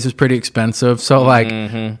nowadays is pretty expensive. So like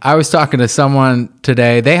I was talking to someone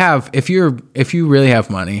today, they have, if you really have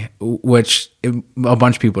money, which a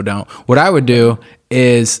bunch of people don't, what I would do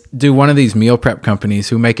is do one of these meal prep companies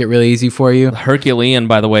who make it really easy for you. Herculean,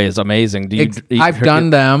 by the way, is amazing. Do you I've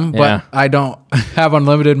done them, but I don't have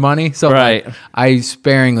unlimited money. So like, I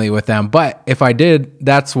sparingly with them. But if I did,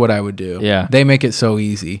 that's what I would do. Yeah. They make it so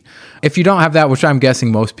easy. If you don't have that, which I'm guessing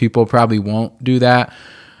most people probably won't do that,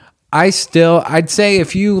 I'd say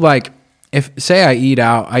if you like, say I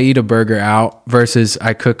eat a burger out versus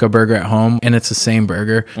I cook a burger at home and it's the same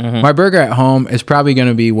burger. My burger at home is probably going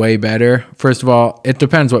to be way better. First of all, it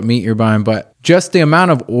depends what meat you're buying, but just the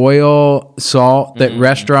amount of oil, salt that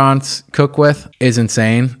restaurants cook with is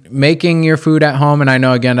insane. Making your food at home, and I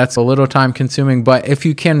know again that's a little time consuming, but if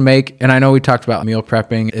you can make, and I know we talked about meal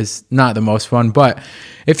prepping is not the most fun, but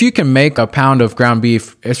if you can make a pound of ground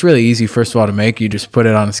beef, it's really easy first of all to make. You just put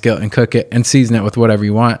it on a skillet and cook it and season it with whatever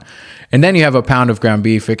you want. And then you have a pound of ground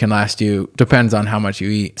beef. It can last you, depends on how much you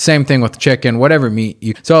eat. Same thing with chicken, whatever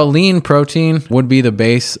meat so a lean protein would be the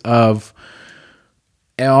base of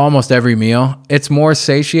almost every meal. It's more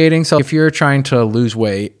satiating. So if you're trying to lose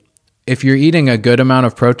weight, if you're eating a good amount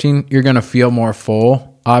of protein, you're going to feel more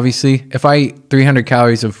full. Obviously, if I eat 300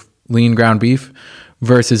 calories of lean ground beef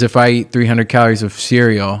versus if I eat 300 calories of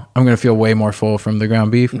cereal, I'm going to feel way more full from the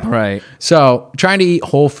ground beef. Right. So trying to eat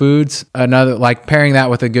whole foods, another like pairing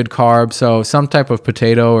that with a good carb. So some type of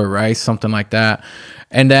potato or rice, something like that.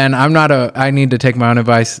 And then I need to take my own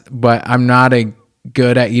advice, but I'm not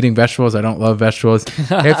good at eating vegetables. I don't love vegetables.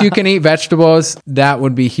 If you can eat vegetables, that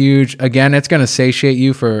would be huge. Again, it's going to satiate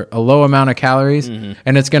you for a low amount of calories, and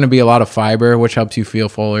it's going to be a lot of fiber, which helps you feel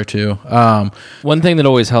fuller too. One thing that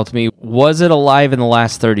always helped me, was it alive in the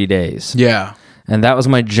last 30 days? Yeah. And that was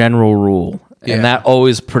my general rule. Yeah. And that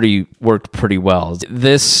always worked pretty well.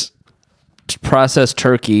 This processed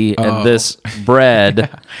turkey and this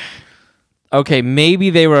bread... Okay, maybe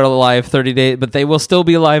they were alive 30 days, but they will still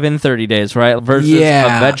be alive in 30 days, right? Versus a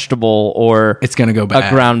vegetable or it's going to go bad. A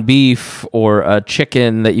ground beef or a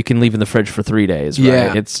chicken that you can leave in the fridge for 3 days, right?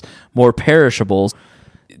 Yeah. It's more perishable.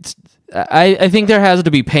 I think there has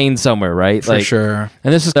to be pain somewhere, right? For sure.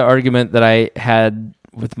 And this is the argument that I had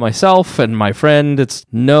with myself and my friend. It's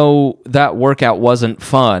no, that workout wasn't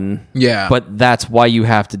fun. Yeah. But that's why you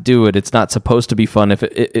have to do it. It's not supposed to be fun. If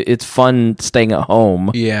it's fun staying at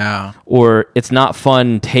home. Yeah. Or it's not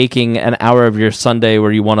fun taking an hour of your Sunday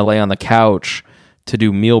where you want to lay on the couch to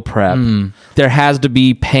do meal prep. There has to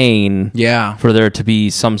be pain. Yeah. For there to be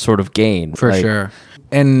some sort of gain. For sure.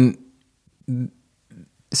 And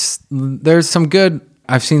there's some good,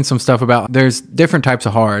 I've seen some stuff about, there's different types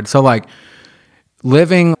of hard. So like,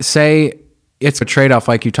 living, say it's a trade-off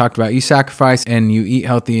like you talked about. You sacrifice and you eat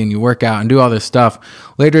healthy and you work out and do all this stuff.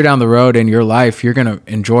 Later down the road in your life, you're going to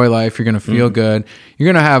enjoy life. You're going to feel good. You're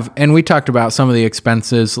going to have, and we talked about some of the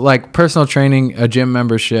expenses like personal training, a gym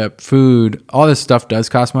membership, food, all this stuff does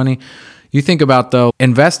cost money. You think about though,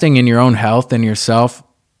 investing in your own health and yourself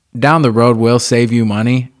down the road will save you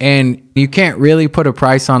money, and you can't really put a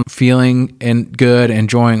price on feeling and good,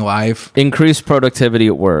 enjoying life. Increased productivity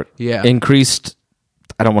at work. Yeah. Increased,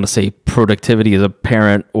 I don't want to say productivity as a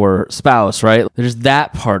parent or spouse, right? There's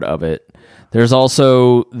that part of it. There's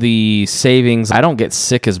also the savings. I don't get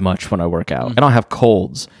sick as much when I work out. I don't have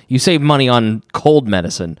colds. You save money on cold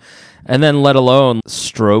medicine. And then let alone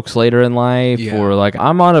strokes later in life, or like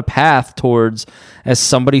I'm on a path towards, as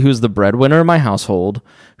somebody who's the breadwinner in my household,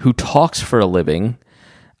 who talks for a living,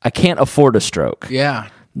 I can't afford a stroke. Yeah.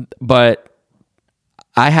 But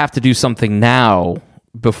I have to do something now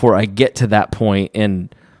before I get to that point in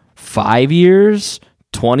 5 years,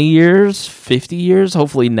 20 years, 50 years,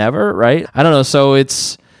 hopefully never, right? I don't know. So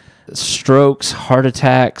it's strokes, heart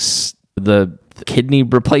attacks, the kidney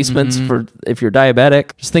replacements for if you're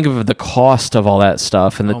diabetic. Just think of the cost of all that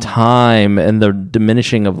stuff and the time and the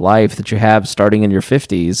diminishing of life that you have starting in your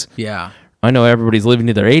 50s. Yeah. I know everybody's living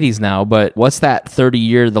to their 80s now, but what's that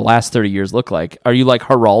the last 30 years look like? Are you like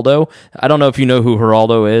Geraldo? I don't know if you know who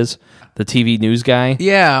Geraldo is, the TV news guy.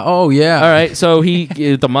 Yeah. Oh, yeah. All right. So he,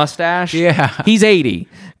 the mustache. Yeah. He's 80.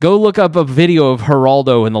 Go look up a video of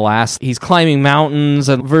Geraldo he's climbing mountains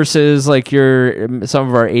and versus like some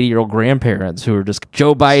of our 80-year-old grandparents who are just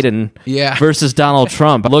Joe Biden versus Donald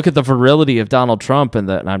Trump. Look at the virility of Donald Trump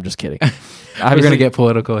and I'm just kidding. We're going to get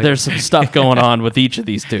political here. There's some stuff going on with each of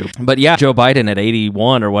these two. But yeah, Joe Biden at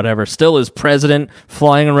 81 or whatever still is president,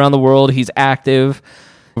 flying around the world. He's active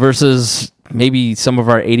versus maybe some of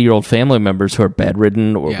our 80-year-old family members who are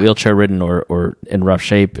bedridden or wheelchair-ridden or in rough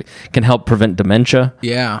shape can help prevent dementia.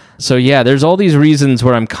 Yeah. So yeah, there's all these reasons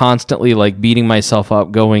where I'm constantly like beating myself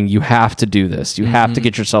up going, you have to do this. You have to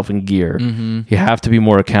get yourself in gear. You have to be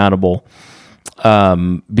more accountable.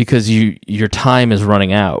 Because your time is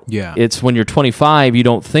running out. Yeah. It's when you're 25, you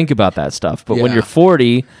don't think about that stuff. But when you're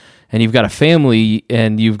 40 and you've got a family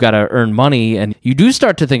and you've got to earn money and you do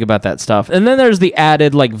start to think about that stuff. And then there's the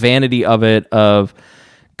added like vanity of it, of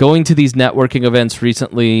going to these networking events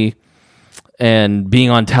recently and being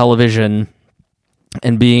on television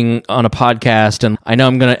and being on a podcast. And I know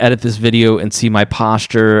I'm going to edit this video and see my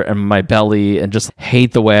posture and my belly and just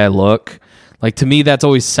hate the way I look. Like, to me, that's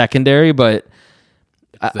always secondary, but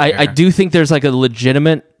I do think there's like a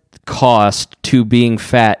legitimate cost to being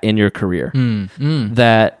fat in your career.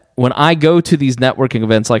 That when I go to these networking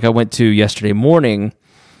events, like I went to yesterday morning,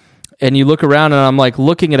 and you look around and I'm like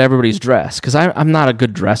looking at everybody's dress because I'm not a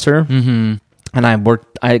good dresser, and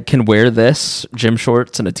I can wear this gym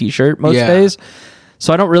shorts and a t-shirt most days,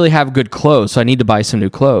 so I don't really have good clothes. So I need to buy some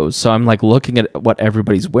new clothes. So I'm like looking at what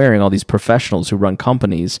everybody's wearing, all these professionals who run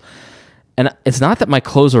companies. And it's not that my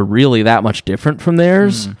clothes are really that much different from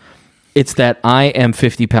theirs. It's that I am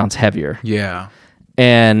 50 pounds heavier. Yeah.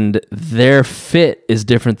 And their fit is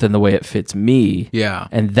different than the way it fits me. Yeah.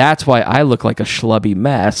 And that's why I look like a schlubby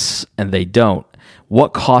mess and they don't.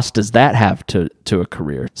 What cost does that have to a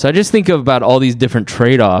career? So I just think about all these different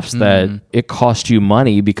trade-offs that it costs you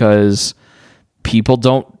money because people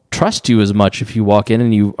don't trust you as much if you walk in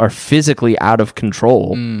and you are physically out of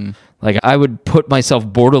control. Like, I would put myself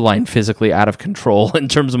borderline physically out of control in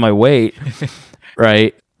terms of my weight,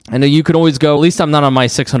 right? I know you can always go, at least I'm not on my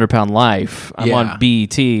 600-pound life. I'm on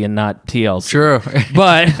BET and not TLC. True.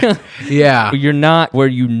 But yeah, you're not where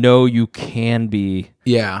you know you can be.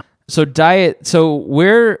 Yeah. So diet,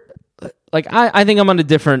 I think I'm on a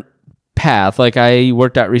different path. Like, I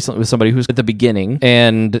worked out recently with somebody who's at the beginning,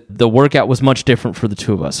 and the workout was much different for the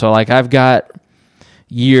two of us. So, like, I've got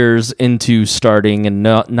years into starting and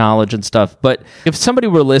knowledge and stuff. But if somebody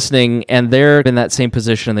were listening and they're in that same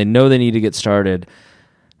position and they know they need to get started,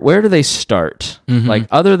 where do they start? Like,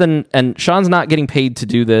 other than, and Sean's not getting paid to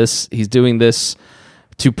do this. He's doing this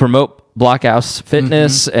to promote Blockhouse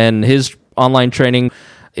Fitness and his online training,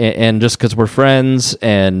 and just because we're friends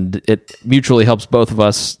and it mutually helps both of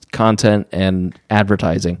us, content and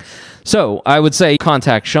advertising. So I would say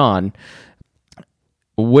contact Sean.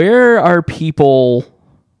 Where are people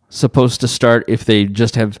supposed to start if they're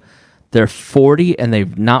 40 and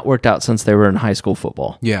they've not worked out since they were in high school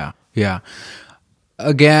football? Yeah.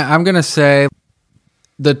 Again, I'm going to say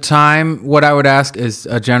the time, what I would ask is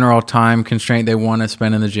a general time constraint they want to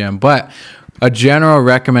spend in the gym, but a general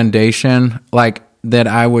recommendation like that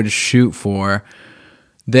I would shoot for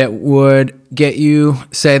that would get you,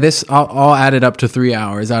 say this, I'll add it up to 3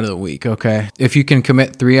 hours out of the week, okay? If you can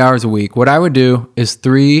commit 3 hours a week, what I would do is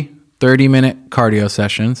 3 30-minute cardio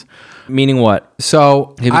sessions. Meaning what?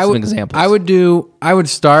 So give me some examples. I would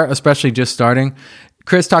start, especially just starting.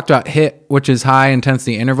 Chris talked about HIIT, which is high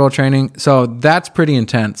intensity interval training. So that's pretty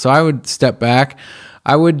intense. So I would step back.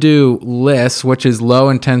 I would do LISS, which is low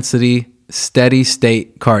intensity, steady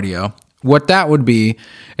state cardio. What that would be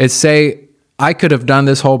is, say I could have done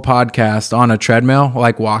this whole podcast on a treadmill,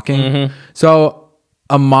 like walking. So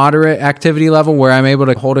a moderate activity level where I'm able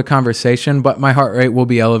to hold a conversation, but my heart rate will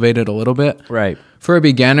be elevated a little bit. Right. For a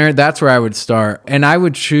beginner, that's where I would start. And I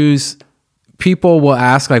would choose, people will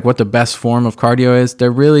ask like what the best form of cardio is.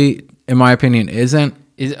 There really, in my opinion, isn't.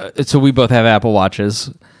 So we both have Apple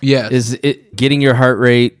Watches. Yeah. Is it getting your heart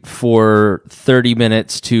rate for 30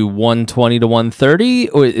 minutes to 120 to 130?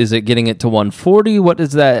 Or is it getting it to 140? What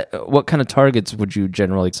is that? What kind of targets would you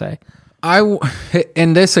generally say?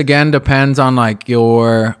 And this again depends on like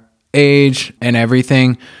your age and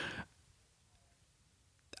everything.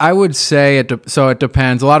 I would say it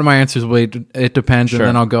depends. A lot of my answers will be it depends, Sure. and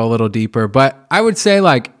then I'll go a little deeper. But I would say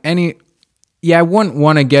like I wouldn't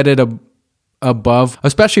want to get it above,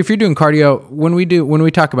 especially if you're doing cardio. When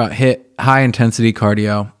we talk about high intensity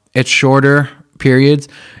cardio, it's shorter periods.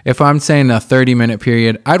 If I'm saying a 30-minute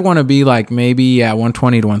period, I'd want to be like maybe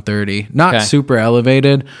 120 to 130, not super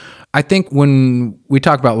elevated. I think when we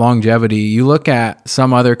talk about longevity, you look at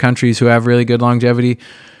some other countries who have really good longevity.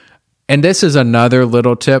 And this is another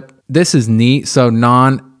little tip. This is neat. So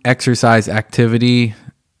non-exercise activity,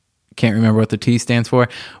 can't remember what the T stands for,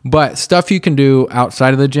 but stuff you can do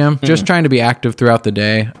outside of the gym, just trying to be active throughout the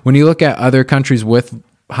day. When you look at other countries with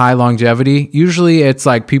high longevity, usually it's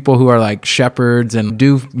like people who are like shepherds and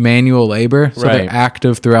do manual labor. So Right. they're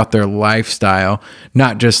active throughout their lifestyle,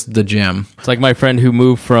 not just the gym. It's like my friend who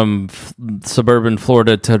moved from suburban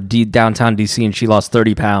Florida to downtown DC, and she lost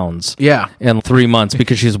 30 pounds Yeah. in 3 months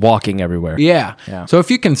because she's walking everywhere. Yeah. Yeah. So if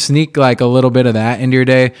you can sneak like a little bit of that into your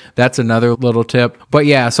day, that's another little tip. But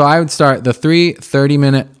yeah, so I would start the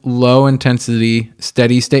 30-minute low intensity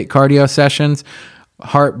steady state cardio sessions.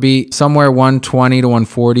 Heartbeat somewhere 120 to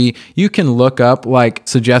 140. You can look up like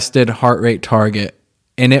suggested heart rate target,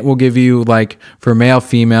 and it will give you like for male,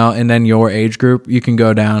 female, and then your age group. You can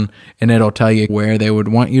go down and it'll tell you where they would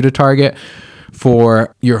want you to target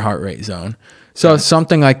for your heart rate zone. So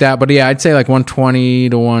something like that. But yeah, I'd say like 120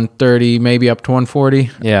 to 130, maybe up to 140.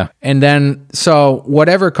 Yeah. And then, so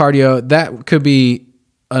whatever cardio, that could be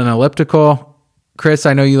an elliptical. Chris,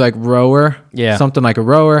 I know you like rower. Yeah. Something like a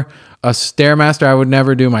rower. A Stairmaster I would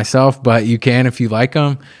never do myself, but you can if you like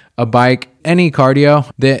them. A bike, any cardio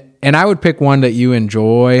and I would pick one that you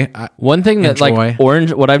enjoy. One thing that like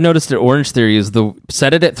what I've noticed at Orange Theory is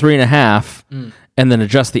set it at 3.5 and then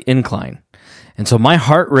adjust the incline. And so my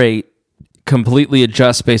heart rate completely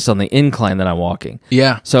adjusts based on the incline that I'm walking.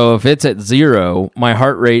 Yeah. So if it's at 0, my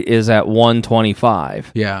heart rate is at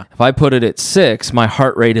 125. Yeah. If I put it at 6, my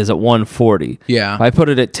heart rate is at 140. Yeah. If I put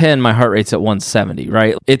it at 10, my heart rate's at 170,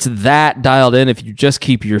 right? It's that dialed in. If you just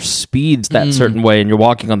keep your speeds that certain way and you're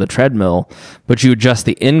walking on the treadmill, but you adjust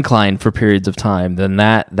the incline for periods of time, then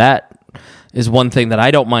that is one thing that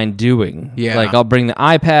I don't mind doing. Yeah. Like I'll bring the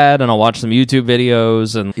iPad and I'll watch some YouTube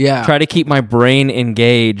videos and try to keep my brain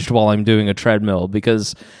engaged while I'm doing a treadmill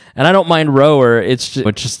and I don't mind rower. It's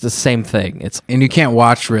just the same thing. And you can't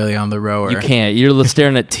watch really on the rower. You can't. You're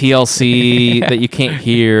staring at TLC that you can't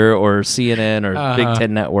hear, or CNN or Big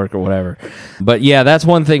Ten Network or whatever. But yeah, that's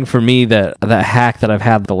one thing for me that hack that I've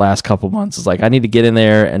had the last couple months is like I need to get in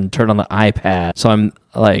there and turn on the iPad. So I'm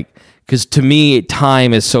like, because to me,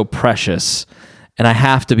 time is so precious and I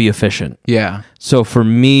have to be efficient. Yeah. So for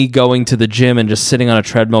me, going to the gym and just sitting on a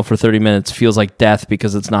treadmill for 30 minutes feels like death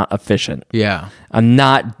because it's not efficient. Yeah. I'm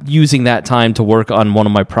not using that time to work on one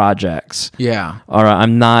of my projects. Yeah. Or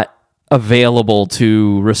I'm not available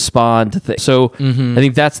to respond to things. So I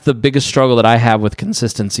think that's the biggest struggle that I have with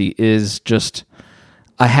consistency is just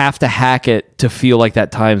I have to hack it to feel like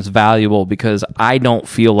that time's valuable because I don't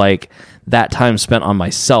feel like that time spent on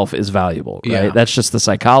myself is valuable, right? Yeah. That's just the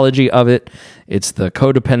psychology of it. It's the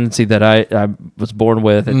codependency that I was born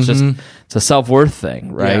with. It's just, it's a self-worth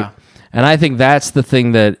thing, right? Yeah. And I think that's the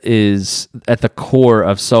thing that is at the core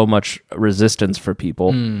of so much resistance for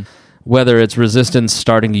people. Whether it's resistance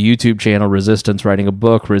starting a YouTube channel, resistance writing a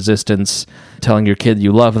book, resistance telling your kid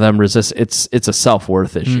you love them, it's a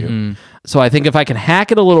self-worth issue. So I think if I can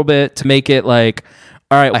hack it a little bit to make it like,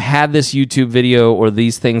 all right, I had this YouTube video or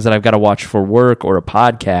these things that I've got to watch for work or a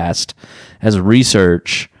podcast as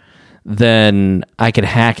research, then I can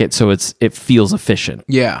hack it so it feels efficient.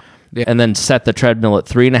 Yeah. And then set the treadmill at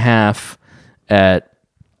 3.5,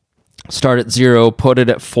 start at 0, put it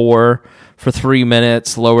at 4 for 3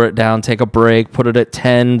 minutes, lower it down, take a break, put it at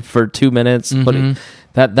 10 for 2 minutes.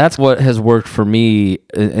 That's what has worked for me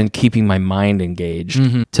in keeping my mind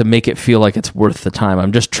engaged to make it feel like it's worth the time.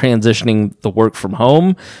 I'm just transitioning the work from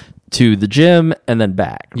home to the gym and then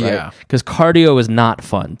back, right? Yeah. Because cardio is not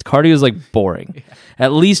fun. Cardio is like boring.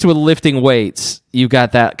 At least with lifting weights, you've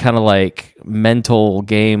got that kind of like mental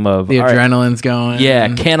game of The all right, adrenaline's going.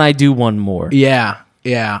 yeah, can I do one more? Yeah.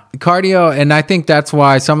 Yeah. Cardio. And I think that's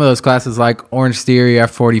why some of those classes like Orange Theory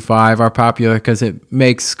F45 are popular because it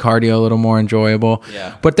makes cardio a little more enjoyable.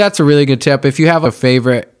 Yeah. But that's a really good tip. If you have a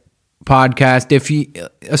favorite podcast,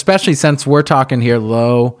 especially since we're talking here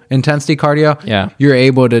low intensity cardio, Yeah. you're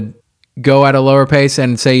able to go at a lower pace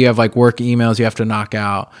and say you have like work emails you have to knock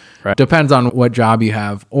out. Right. Depends on what job you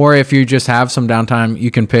have. Or if you just have some downtime,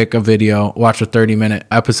 you can pick a video, watch a 30-minute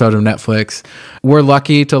episode of Netflix. We're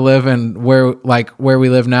lucky to live in where we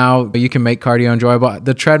live now. You can make cardio enjoyable.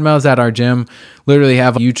 The treadmills at our gym literally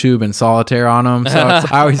have YouTube and solitaire on them. So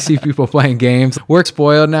I always see people playing games. We're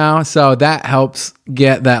spoiled now. So that helps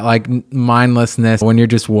get that like mindlessness when you're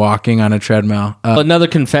just walking on a treadmill. Another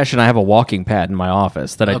confession, I have a walking pad in my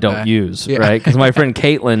office that I don't use, right? Because my friend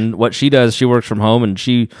Caitlin, what she does, she works from home and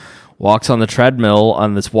she walks on the treadmill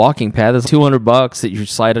on this walking pad. That's $200 that you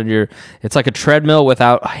slide on it's like a treadmill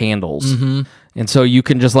without handles. Mm-hmm. And so you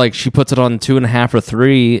can just like, she puts it on 2.5 or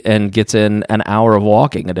 3 and gets in an hour of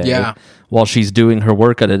walking a day while she's doing her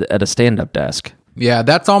work at a stand-up desk. Yeah,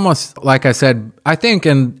 that's almost, like I said, I think,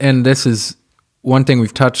 and this is one thing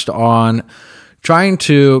we've touched on, trying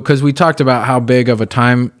to, because we talked about how big of a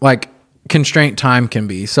time, like constraint time can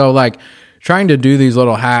be. So like trying to do these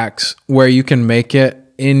little hacks where you can make it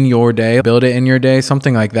in your day, build it in your day,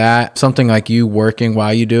 something like that, something like you working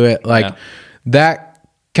while you do it. Like that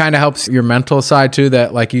kind of helps your mental side too,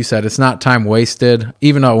 that like you said, it's not time wasted,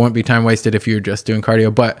 even though it wouldn't be time wasted if you're just doing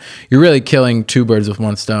cardio, but you're really killing 2 birds with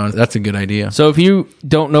 1 stone. That's a good idea. So if you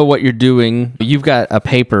don't know what you're doing, you've got a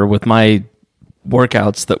paper with my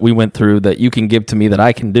workouts that we went through that you can give to me that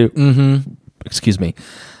I can do. Mm-hmm. Excuse me.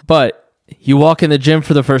 But you walk in the gym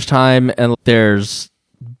for the first time and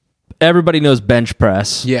everybody knows bench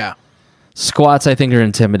press. Yeah. Squats, I think, are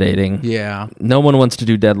intimidating. Yeah. No one wants to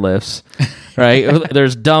do deadlifts, right?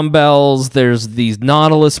 There's dumbbells, there's these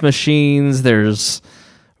Nautilus machines, there's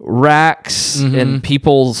racks and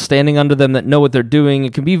people standing under them that know what they're doing.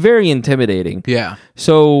 It can be very intimidating. Yeah.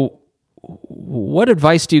 So what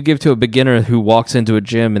advice do you give to a beginner who walks into a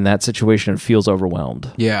gym in that situation and feels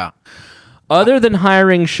overwhelmed? Yeah. Other than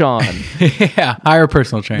hiring Sean. Yeah. Hire a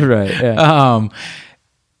personal trainer. Right. Yeah.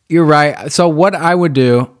 You're right. So what I would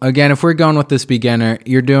do, again, if we're going with this beginner,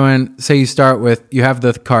 you're doing, say you start with, you have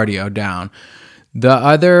the cardio down. The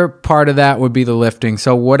other part of that would be the lifting.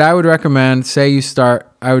 So what I would recommend, say you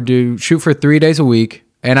start, I would shoot for 3 days a week,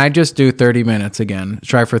 and I just do 30 minutes again.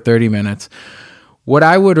 Try for 30 minutes. What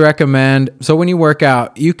I would recommend, so when you work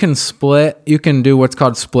out, you can do what's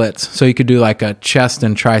called splits. So you could do like a chest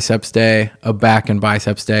and triceps day, a back and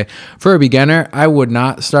biceps day. For a beginner, I would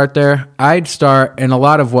not start there. I'd start, and a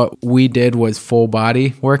lot of what we did was full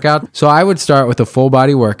body workout. So I would start with a full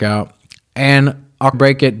body workout and I'll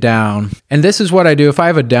break it down. And this is what I do if I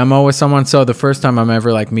have a demo with someone. So the first time I'm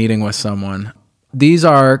ever like meeting with someone, these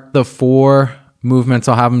are the 4 movements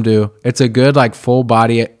I'll have them do. It's a good like full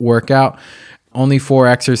body workout. Only 4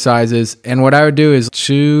 exercises. And what I would do is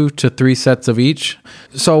 2 to 3 sets of each.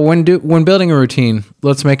 So when building a routine,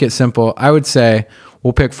 let's make it simple. I would say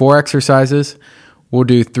we'll pick 4 exercises. We'll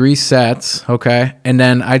do 3 sets. Okay. And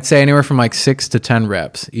then I'd say anywhere from like 6 to 10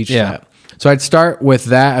 reps each set. So I'd start with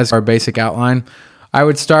that as our basic outline. I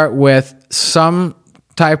would start with some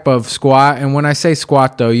type of squat. And when I say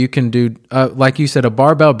squat though, you can do, like you said, a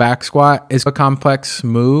barbell back squat is a complex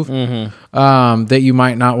move that you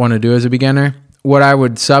might not want to do as a beginner. What I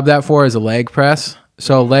would sub that for is a leg press.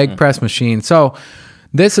 So leg press machine. So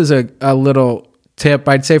this is a little tip.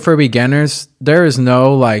 I'd say for beginners, there is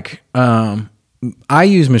no like, I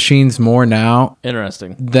use machines more now.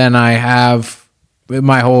 Interesting. Than I have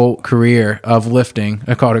my whole career of lifting.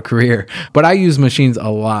 I call it a career, but I use machines a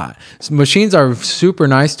lot. Machines are super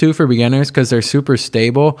nice too for beginners because they're super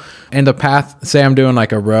stable. And the path, say I'm doing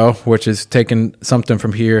like a row, which is taking something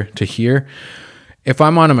from here to here. If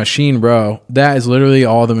I'm on a machine row, that is literally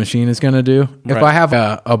all the machine is going to do. Right. If I have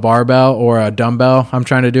a barbell or a dumbbell, I'm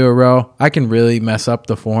trying to do a row, I can really mess up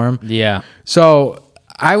the form. Yeah. So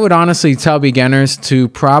I would honestly tell beginners to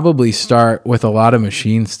probably start with a lot of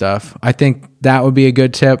machine stuff. I think that would be a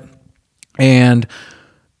good tip. And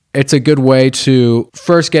it's a good way to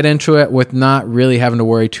first get into it with not really having to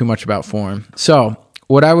worry too much about form. So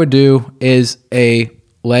what I would do is a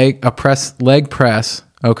leg press,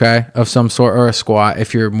 okay, of some sort, or a squat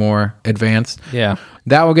if you're more advanced. Yeah.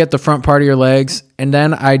 That will get the front part of your legs. And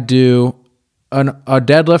then I do a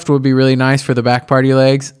deadlift would be really nice for the back part of your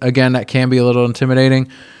legs. Again, that can be a little intimidating.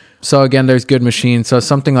 So again, there's good machines. So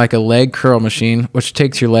something like a leg curl machine, which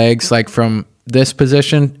takes your legs like from this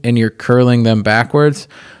position and you're curling them backwards.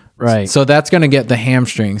 Right. So that's going to get the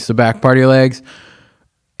hamstrings, the back part of your legs.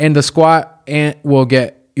 And the squat will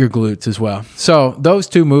get your glutes as well. So those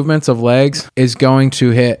 2 movements of legs is going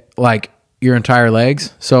to hit like your entire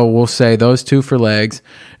legs. So we'll say those 2 for legs.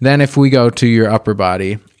 Then if we go to your upper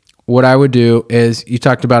body, what I would do is, you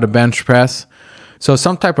talked about a bench press. So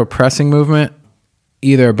some type of pressing movement,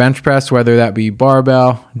 either a bench press, whether that be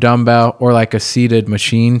barbell, dumbbell, or like a seated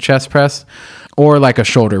machine chest press. or like a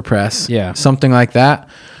shoulder press. Yeah. Something like that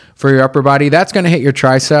for your upper body. That's going to hit your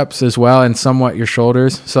triceps as well and somewhat your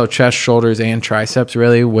shoulders. So chest, shoulders, and triceps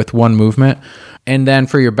really with one movement. And then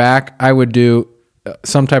for your back, I would do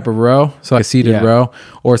some type of row, so like a seated row,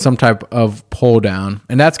 or some type of pull down.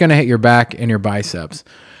 And that's going to hit your back and your biceps.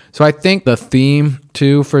 So I think the theme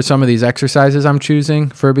too for some of these exercises I'm choosing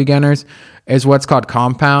for beginners is what's called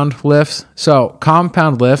compound lifts. So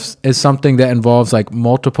compound lifts is something that involves like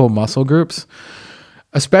multiple muscle groups,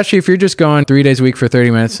 especially if you're just going 3 days a week for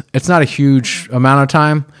 30 minutes. It's not a huge amount of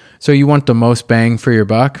time, so you want the most bang for your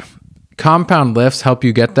buck. Compound lifts help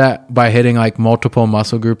you get that by hitting like multiple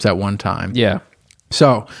muscle groups at one time. Yeah.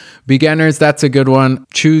 So beginners, that's a good one.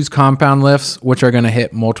 Choose compound lifts, which are going to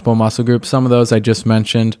hit multiple muscle groups. Some of those I just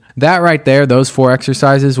mentioned. That right there, those 4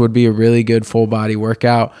 exercises would be a really good full body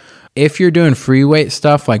workout. If you're doing free weight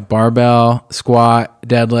stuff like barbell, squat,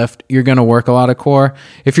 deadlift, you're going to work a lot of core.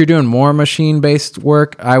 If you're doing more machine-based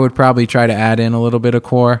work, I would probably try to add in a little bit of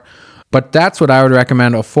core. But that's what I would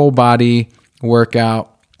recommend, a full body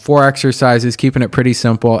workout, 4 exercises, keeping it pretty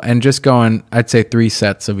simple, and just going, I'd say 3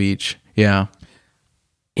 sets of each. Yeah.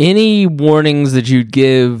 Any warnings that you'd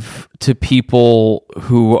give to people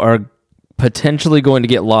who are potentially going to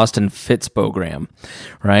get lost in Fitsbogram,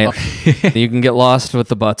 right? You can get lost with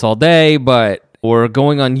the butts all day, or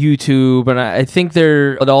going on YouTube, and I think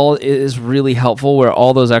it all is really helpful where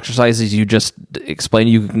all those exercises you just explained,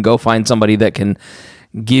 you can go find somebody that can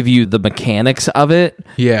give you the mechanics of it.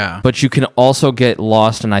 Yeah. But you can also get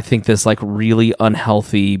lost in, I think, this like really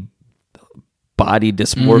unhealthy body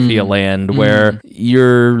dysmorphia land where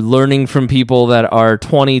you're learning from people that are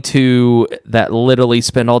 22 that literally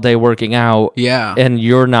spend all day working out. Yeah. And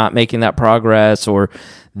you're not making that progress, or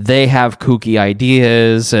they have kooky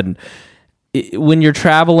ideas. And when you're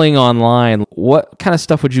traveling online, what kind of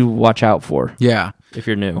stuff would you watch out for? Yeah. If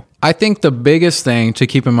you're new? I think the biggest thing to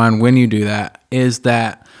keep in mind when you do that is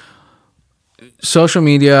that social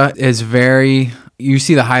media is you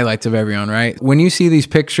see the highlights of everyone, right? When you see these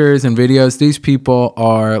pictures and videos, these people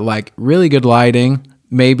are like really good lighting.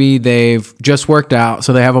 Maybe they've just worked out,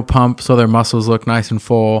 so they have a pump, so their muscles look nice and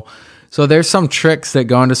full. So there's some tricks that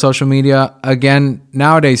go into social media. Again,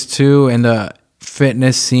 nowadays too, in the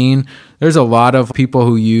fitness scene, there's a lot of people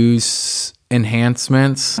who use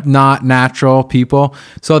enhancements, not natural people.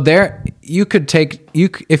 So if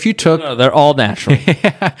you took, No, they're all natural.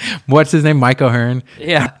 what's his name? Mike O'Hearn.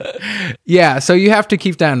 Yeah. Yeah. So you have to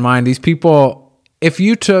keep that in mind. These people, if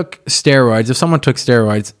someone took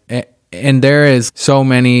steroids, and there is so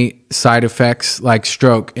many side effects like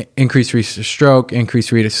stroke, increased risk of stroke,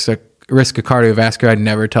 increased risk of cardiovascular. I'd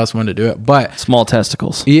never tell someone to do it, but Small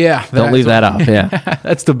testicles. yeah, Don't leave that out. Yeah.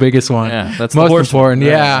 that's the biggest one. Yeah. That's most the worst important. one.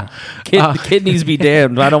 Yeah. Kidneys be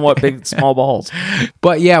damned. I don't want big, small balls.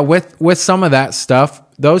 But yeah, with some of that stuff,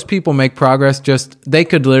 those people make progress. They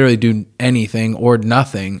could literally do anything or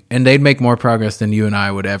nothing, and they'd make more progress than you and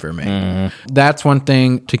I would ever make. That's one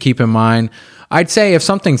thing to keep in mind. I'd say if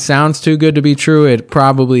something sounds too good to be true, it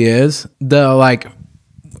probably is.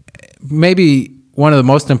 Maybe one of the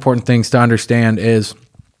most important things to understand is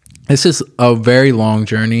this is a very long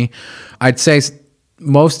journey. I'd say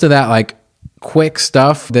most of that like quick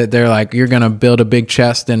stuff that they're like, you're going to build a big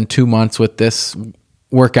chest in 2 months with this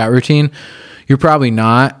workout routine. You're probably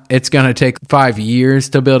not. It's going to take 5 years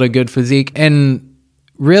to build a good physique. And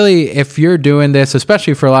really, if you're doing this,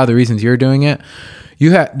 especially for a lot of the reasons you're doing it,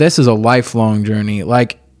 this is a lifelong journey.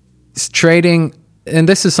 Like trading, and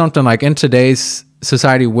this is something like in today's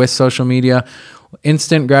society with social media,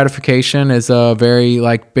 instant gratification is a very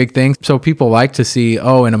like big thing. So people like to see,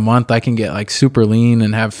 in a month I can get like super lean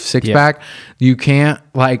and have six pack. You can't,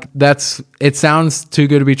 it sounds too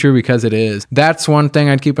good to be true because it is. That's one thing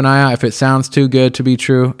I'd keep an eye on. If it sounds too good to be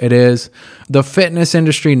true, it is. The fitness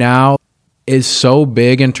industry now is so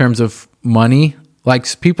big in terms of money.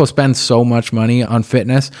 Like people spend so much money on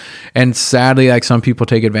fitness, and sadly, like some people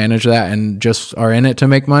take advantage of that and just are in it to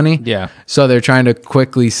make money. Yeah. So they're trying to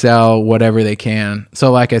quickly sell whatever they can.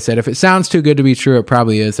 So like I said, if it sounds too good to be true, it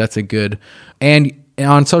probably is. That's a good. And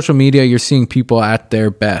on social media, you're seeing people at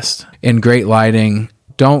their best in great lighting.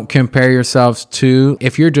 Don't compare yourselves to,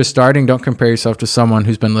 if you're just starting, don't compare yourself to someone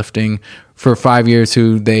who's been lifting for 5 years,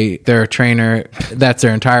 they're a trainer. That's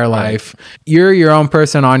their entire life. You're your own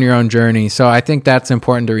person on your own journey. So I think that's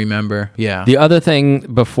important to remember. Yeah. The other thing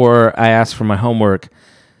before I ask for my homework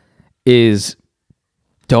is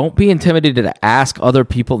don't be intimidated to ask other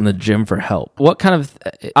people in the gym for help.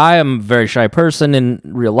 I am a very shy person in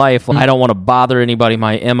real life. I don't want to bother anybody.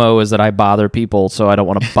 My MO is that I bother people, so I don't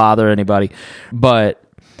want to bother anybody. But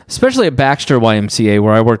especially at Baxter YMCA,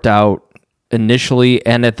 where I worked out initially,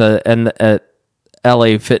 and at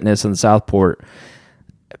LA Fitness in Southport,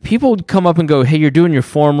 people would come up and go, "Hey, you're doing your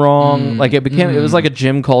form wrong." Like it was like a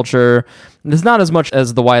gym culture. It's not as much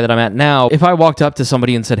as the Y that I'm at now. If I walked up to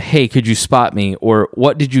somebody and said, "Hey, could you spot me?" or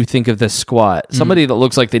 "What did you think of this squat?" Somebody that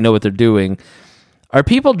looks like they know what they're doing. Are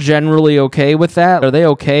people generally okay with that? Are they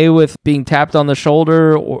okay with being tapped on the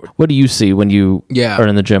shoulder? Or what do you see when you are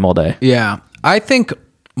in the gym all day? Yeah. I think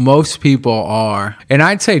most people are. And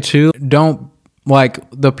I'd say too, don't like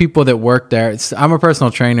the people that work there. I'm a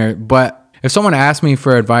personal trainer, but if someone asks me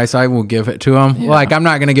for advice, I will give it to them. Yeah. Like, I'm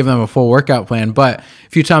not going to give them a full workout plan, but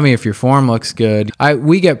if you tell me if your form looks good,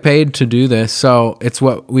 we get paid to do this, so it's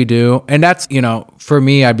what we do. And that's, for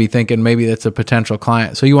me, I'd be thinking maybe that's a potential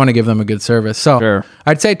client, so you want to give them a good service. So sure.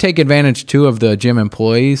 I'd say take advantage, too, of the gym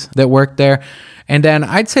employees that work there. And then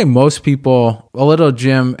I'd say most people, a little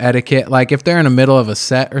gym etiquette, like if they're in the middle of a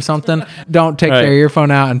set or something, don't take their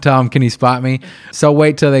earphone out and tell them, "Can you spot me?" So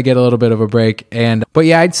wait till they get a little bit of a break. But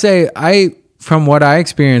yeah, I'd say from what I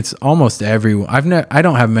experience, almost everyone, I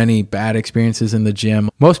don't have many bad experiences in the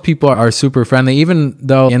gym. Most people are super friendly, even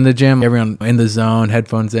though in the gym, everyone in the zone,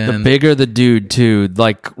 headphones in. The bigger the dude too,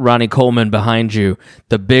 like Ronnie Coleman behind you,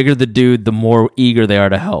 the bigger the dude, the more eager they are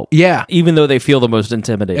to help. Yeah. Even though they feel the most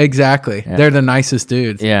intimidating. Exactly. Yeah. They're the nicest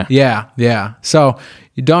dudes. Yeah. Yeah. Yeah. So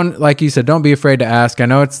you don't, like you said, don't be afraid to ask. I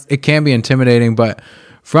know it can be intimidating, but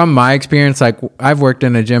from my experience, like I've worked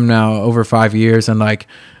in a gym now over 5 years, and like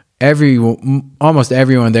almost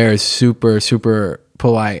everyone there is super, super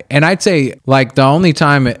polite. And I'd say like the only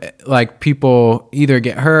time like people either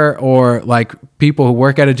get hurt or like people who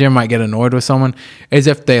work at a gym might get annoyed with someone is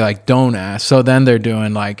if they like don't ask. So then they're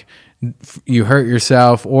doing like you hurt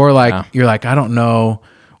yourself, or like you're like, "I don't know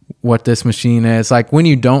what this machine is." Like when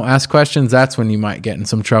you don't ask questions, that's when you might get in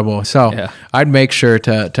some trouble. So I'd make sure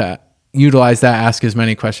to utilize that, ask as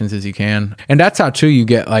many questions as you can. And that's how too you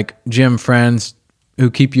get like gym friends who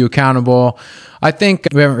keep you accountable. I think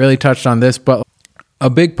we haven't really touched on this, but a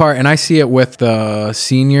big part, and I see it with the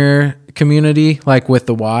senior community, like with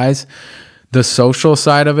the Ys, the social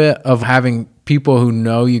side of it, of having people who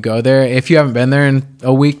know you go there. If you haven't been there in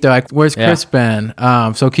a week, they're like, "Where's Chris been?"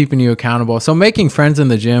 So keeping you accountable. So making friends in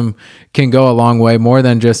the gym can go a long way, more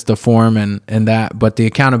than just the form and that, but the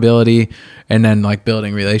accountability, and then like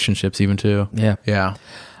building relationships even too. Yeah. Yeah.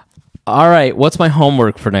 All right, what's my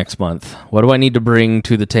homework for next month? What do I need to bring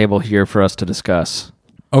to the table here for us to discuss?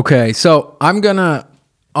 Okay, so I'm gonna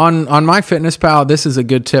on MyFitnessPal. This is a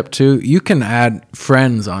good tip too. You can add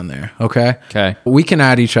friends on there. Okay. We can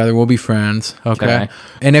add each other. We'll be friends. Okay.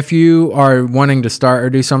 And if you are wanting to start or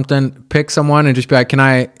do something, pick someone and just be like, "Can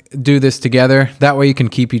I do this together?" That way you can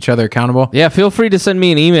keep each other accountable. Yeah. Feel free to send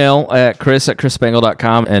me an email at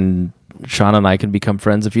chris@chrisspangle.com and Sean and I can become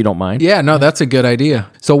friends if you don't mind. Yeah, no, that's a good idea.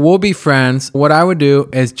 So we'll be friends. What I would do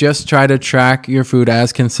is just try to track your food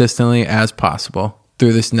as consistently as possible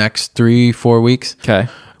through this next 3-4 weeks. Okay.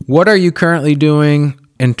 What are you currently doing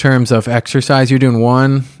in terms of exercise? You're doing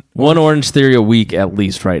one Orange Theory a week at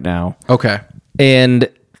least right now. Okay. And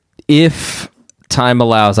if time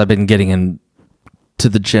allows, I've been getting into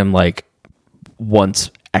the gym like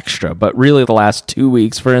once extra. But really the last 2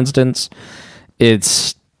 weeks, for instance,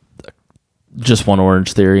 it's just one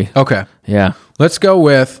Orange Theory. Okay. Yeah. Let's go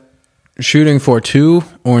with shooting for 2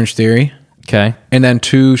 Orange Theory. Okay. And then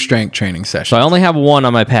 2 strength training sessions. So I only have 1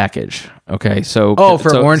 on my package. Okay. So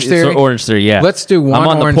Orange Theory? So Orange Theory, yeah. Let's do one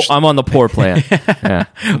I'm on the poor plan. Yeah.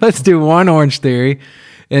 Let's do 1 Orange Theory.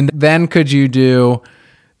 And then could you do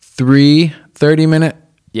 3 30-minute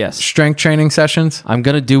strength training sessions? I'm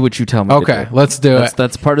going to do what you tell me to do. Let's do it.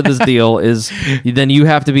 That's part of this deal is then you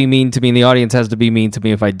have to be mean to me and the audience has to be mean to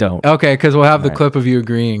me if I don't. Okay, because we'll have the clip of you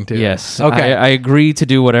agreeing to. Yes. Okay. I agree to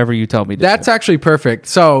do whatever you tell me to do. That's actually perfect.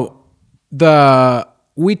 So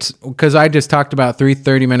because I just talked about 3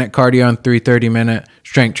 30-minute cardio and 3 30-minute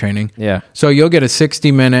strength training. Yeah. So you'll get a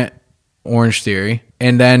 60-minute Orange Theory,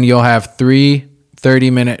 and then you'll have 3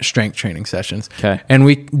 30-minute strength training sessions. Okay. And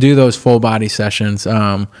we do those full body sessions.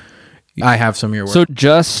 I have some of your work. So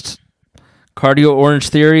just cardio Orange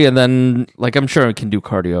Theory, and then like I'm sure I can do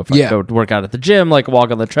cardio if I go work out at the gym, like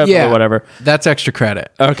walk on the treadmill or whatever. That's extra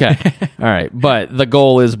credit. Okay. All right. But the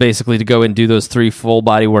goal is basically to go and do those 3 full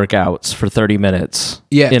body workouts for 30 minutes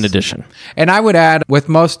in addition. And I would add with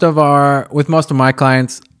most of my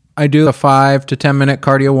clients, I do a 5 to 10 minute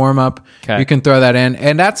cardio warm up. Okay. You can throw that in.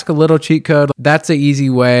 And that's a little cheat code. That's an easy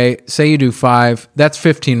way. Say you do 5, that's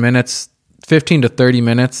 15 minutes, 15 to 30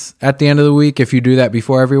 minutes at the end of the week if you do that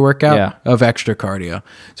before every workout of extra cardio.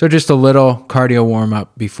 So just a little cardio warm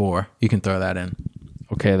up before. You can throw that in.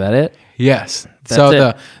 Okay, that it? Yes. That's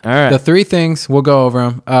it. The 3 things, we'll go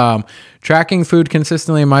over them. Tracking food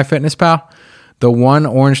consistently in MyFitnessPal. the 1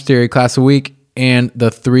 Orange Theory class a week, and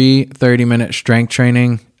the 3 30-minute strength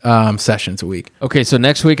training sessions a week. Okay, so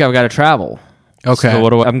next week I've got to travel. Okay.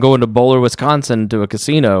 So I'm going to Bowler, Wisconsin to a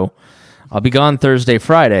casino. I'll be gone Thursday,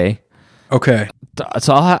 Friday. Okay.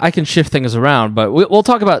 So I can shift things around, but we'll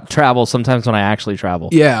talk about travel sometimes when I actually travel.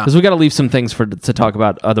 Yeah. Because we got to leave some things to talk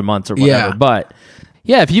about other months or whatever. Yeah. But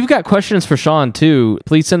yeah, if you've got questions for Sean too,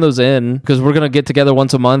 please send those in because we're going to get together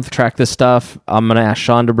once a month, track this stuff. I'm going to ask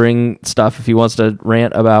Sean to bring stuff if he wants to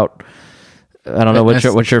rant about, I don't know,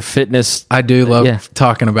 what's your fitness. I do love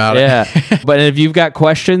talking about it. Yeah. But if you've got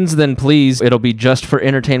questions, then please, it'll be just for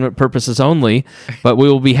entertainment purposes only. But we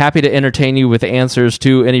will be happy to entertain you with answers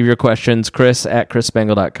to any of your questions.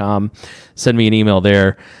 Chris@chrisspangle.com. Send me an email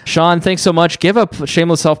there. Sean, thanks so much. Give a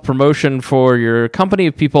shameless self-promotion for your company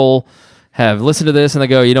if people have listened to this and they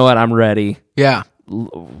go, you know what, I'm ready. Yeah.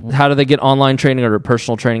 How do they get online training or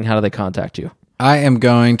personal training? How do they contact you? I am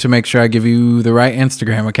going to make sure I give you the right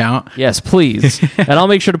Instagram account. Yes, please. And I'll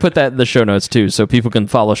make sure to put that in the show notes too, so people can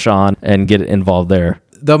follow Sean and get involved there.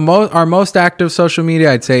 Our most active social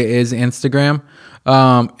media, I'd say, is Instagram.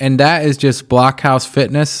 And that is just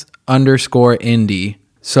BlockHouseFitness_Indy.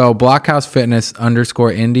 So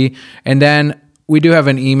BlockHouseFitness_Indy. And then we do have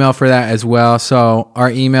an email for that as well. So our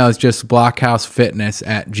email is just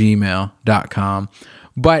blockhousefitness@gmail.com.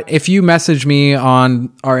 But if you message me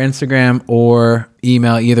on our Instagram or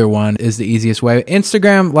email, either one is the easiest way.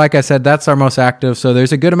 Instagram, like I said, that's our most active. So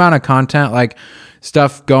there's a good amount of content, like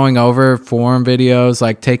stuff going over form videos,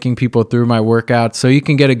 like taking people through my workouts. So you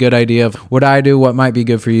can get a good idea of what I do, what might be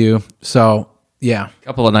good for you. So yeah. A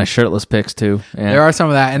couple of nice shirtless pics too. Yeah. There are some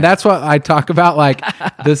of that. And that's what I talk about. Like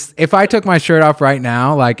this, if I took my shirt off right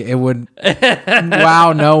now, like it would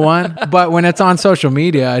wow no one. But when it's on social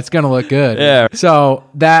media, it's going to look good. Yeah. So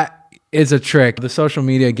that is a trick. The social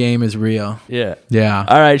media game is real. Yeah. Yeah.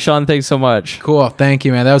 All right, Sean, thanks so much. Cool. Thank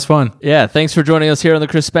you, man. That was fun. Yeah, thanks for joining us here on the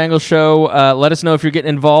Chris Spangle Show. Let us know if you're getting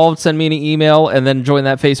involved. Send me an email and then join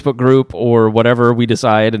that Facebook group or whatever we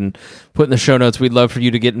decide and put in the show notes. We'd love for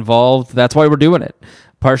you to get involved. That's why we're doing it.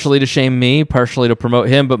 Partially to shame me, partially to promote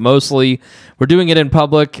him, but mostly we're doing it in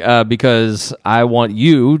public because I want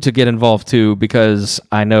you to get involved too, because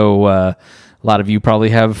I know a lot of you probably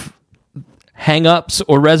have hang-ups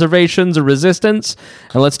or reservations or resistance,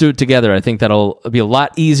 and let's do it together. I think that'll be a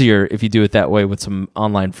lot easier if you do it that way with some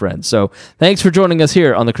online friends. So thanks for joining us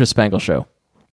here on the Chris Spangle Show.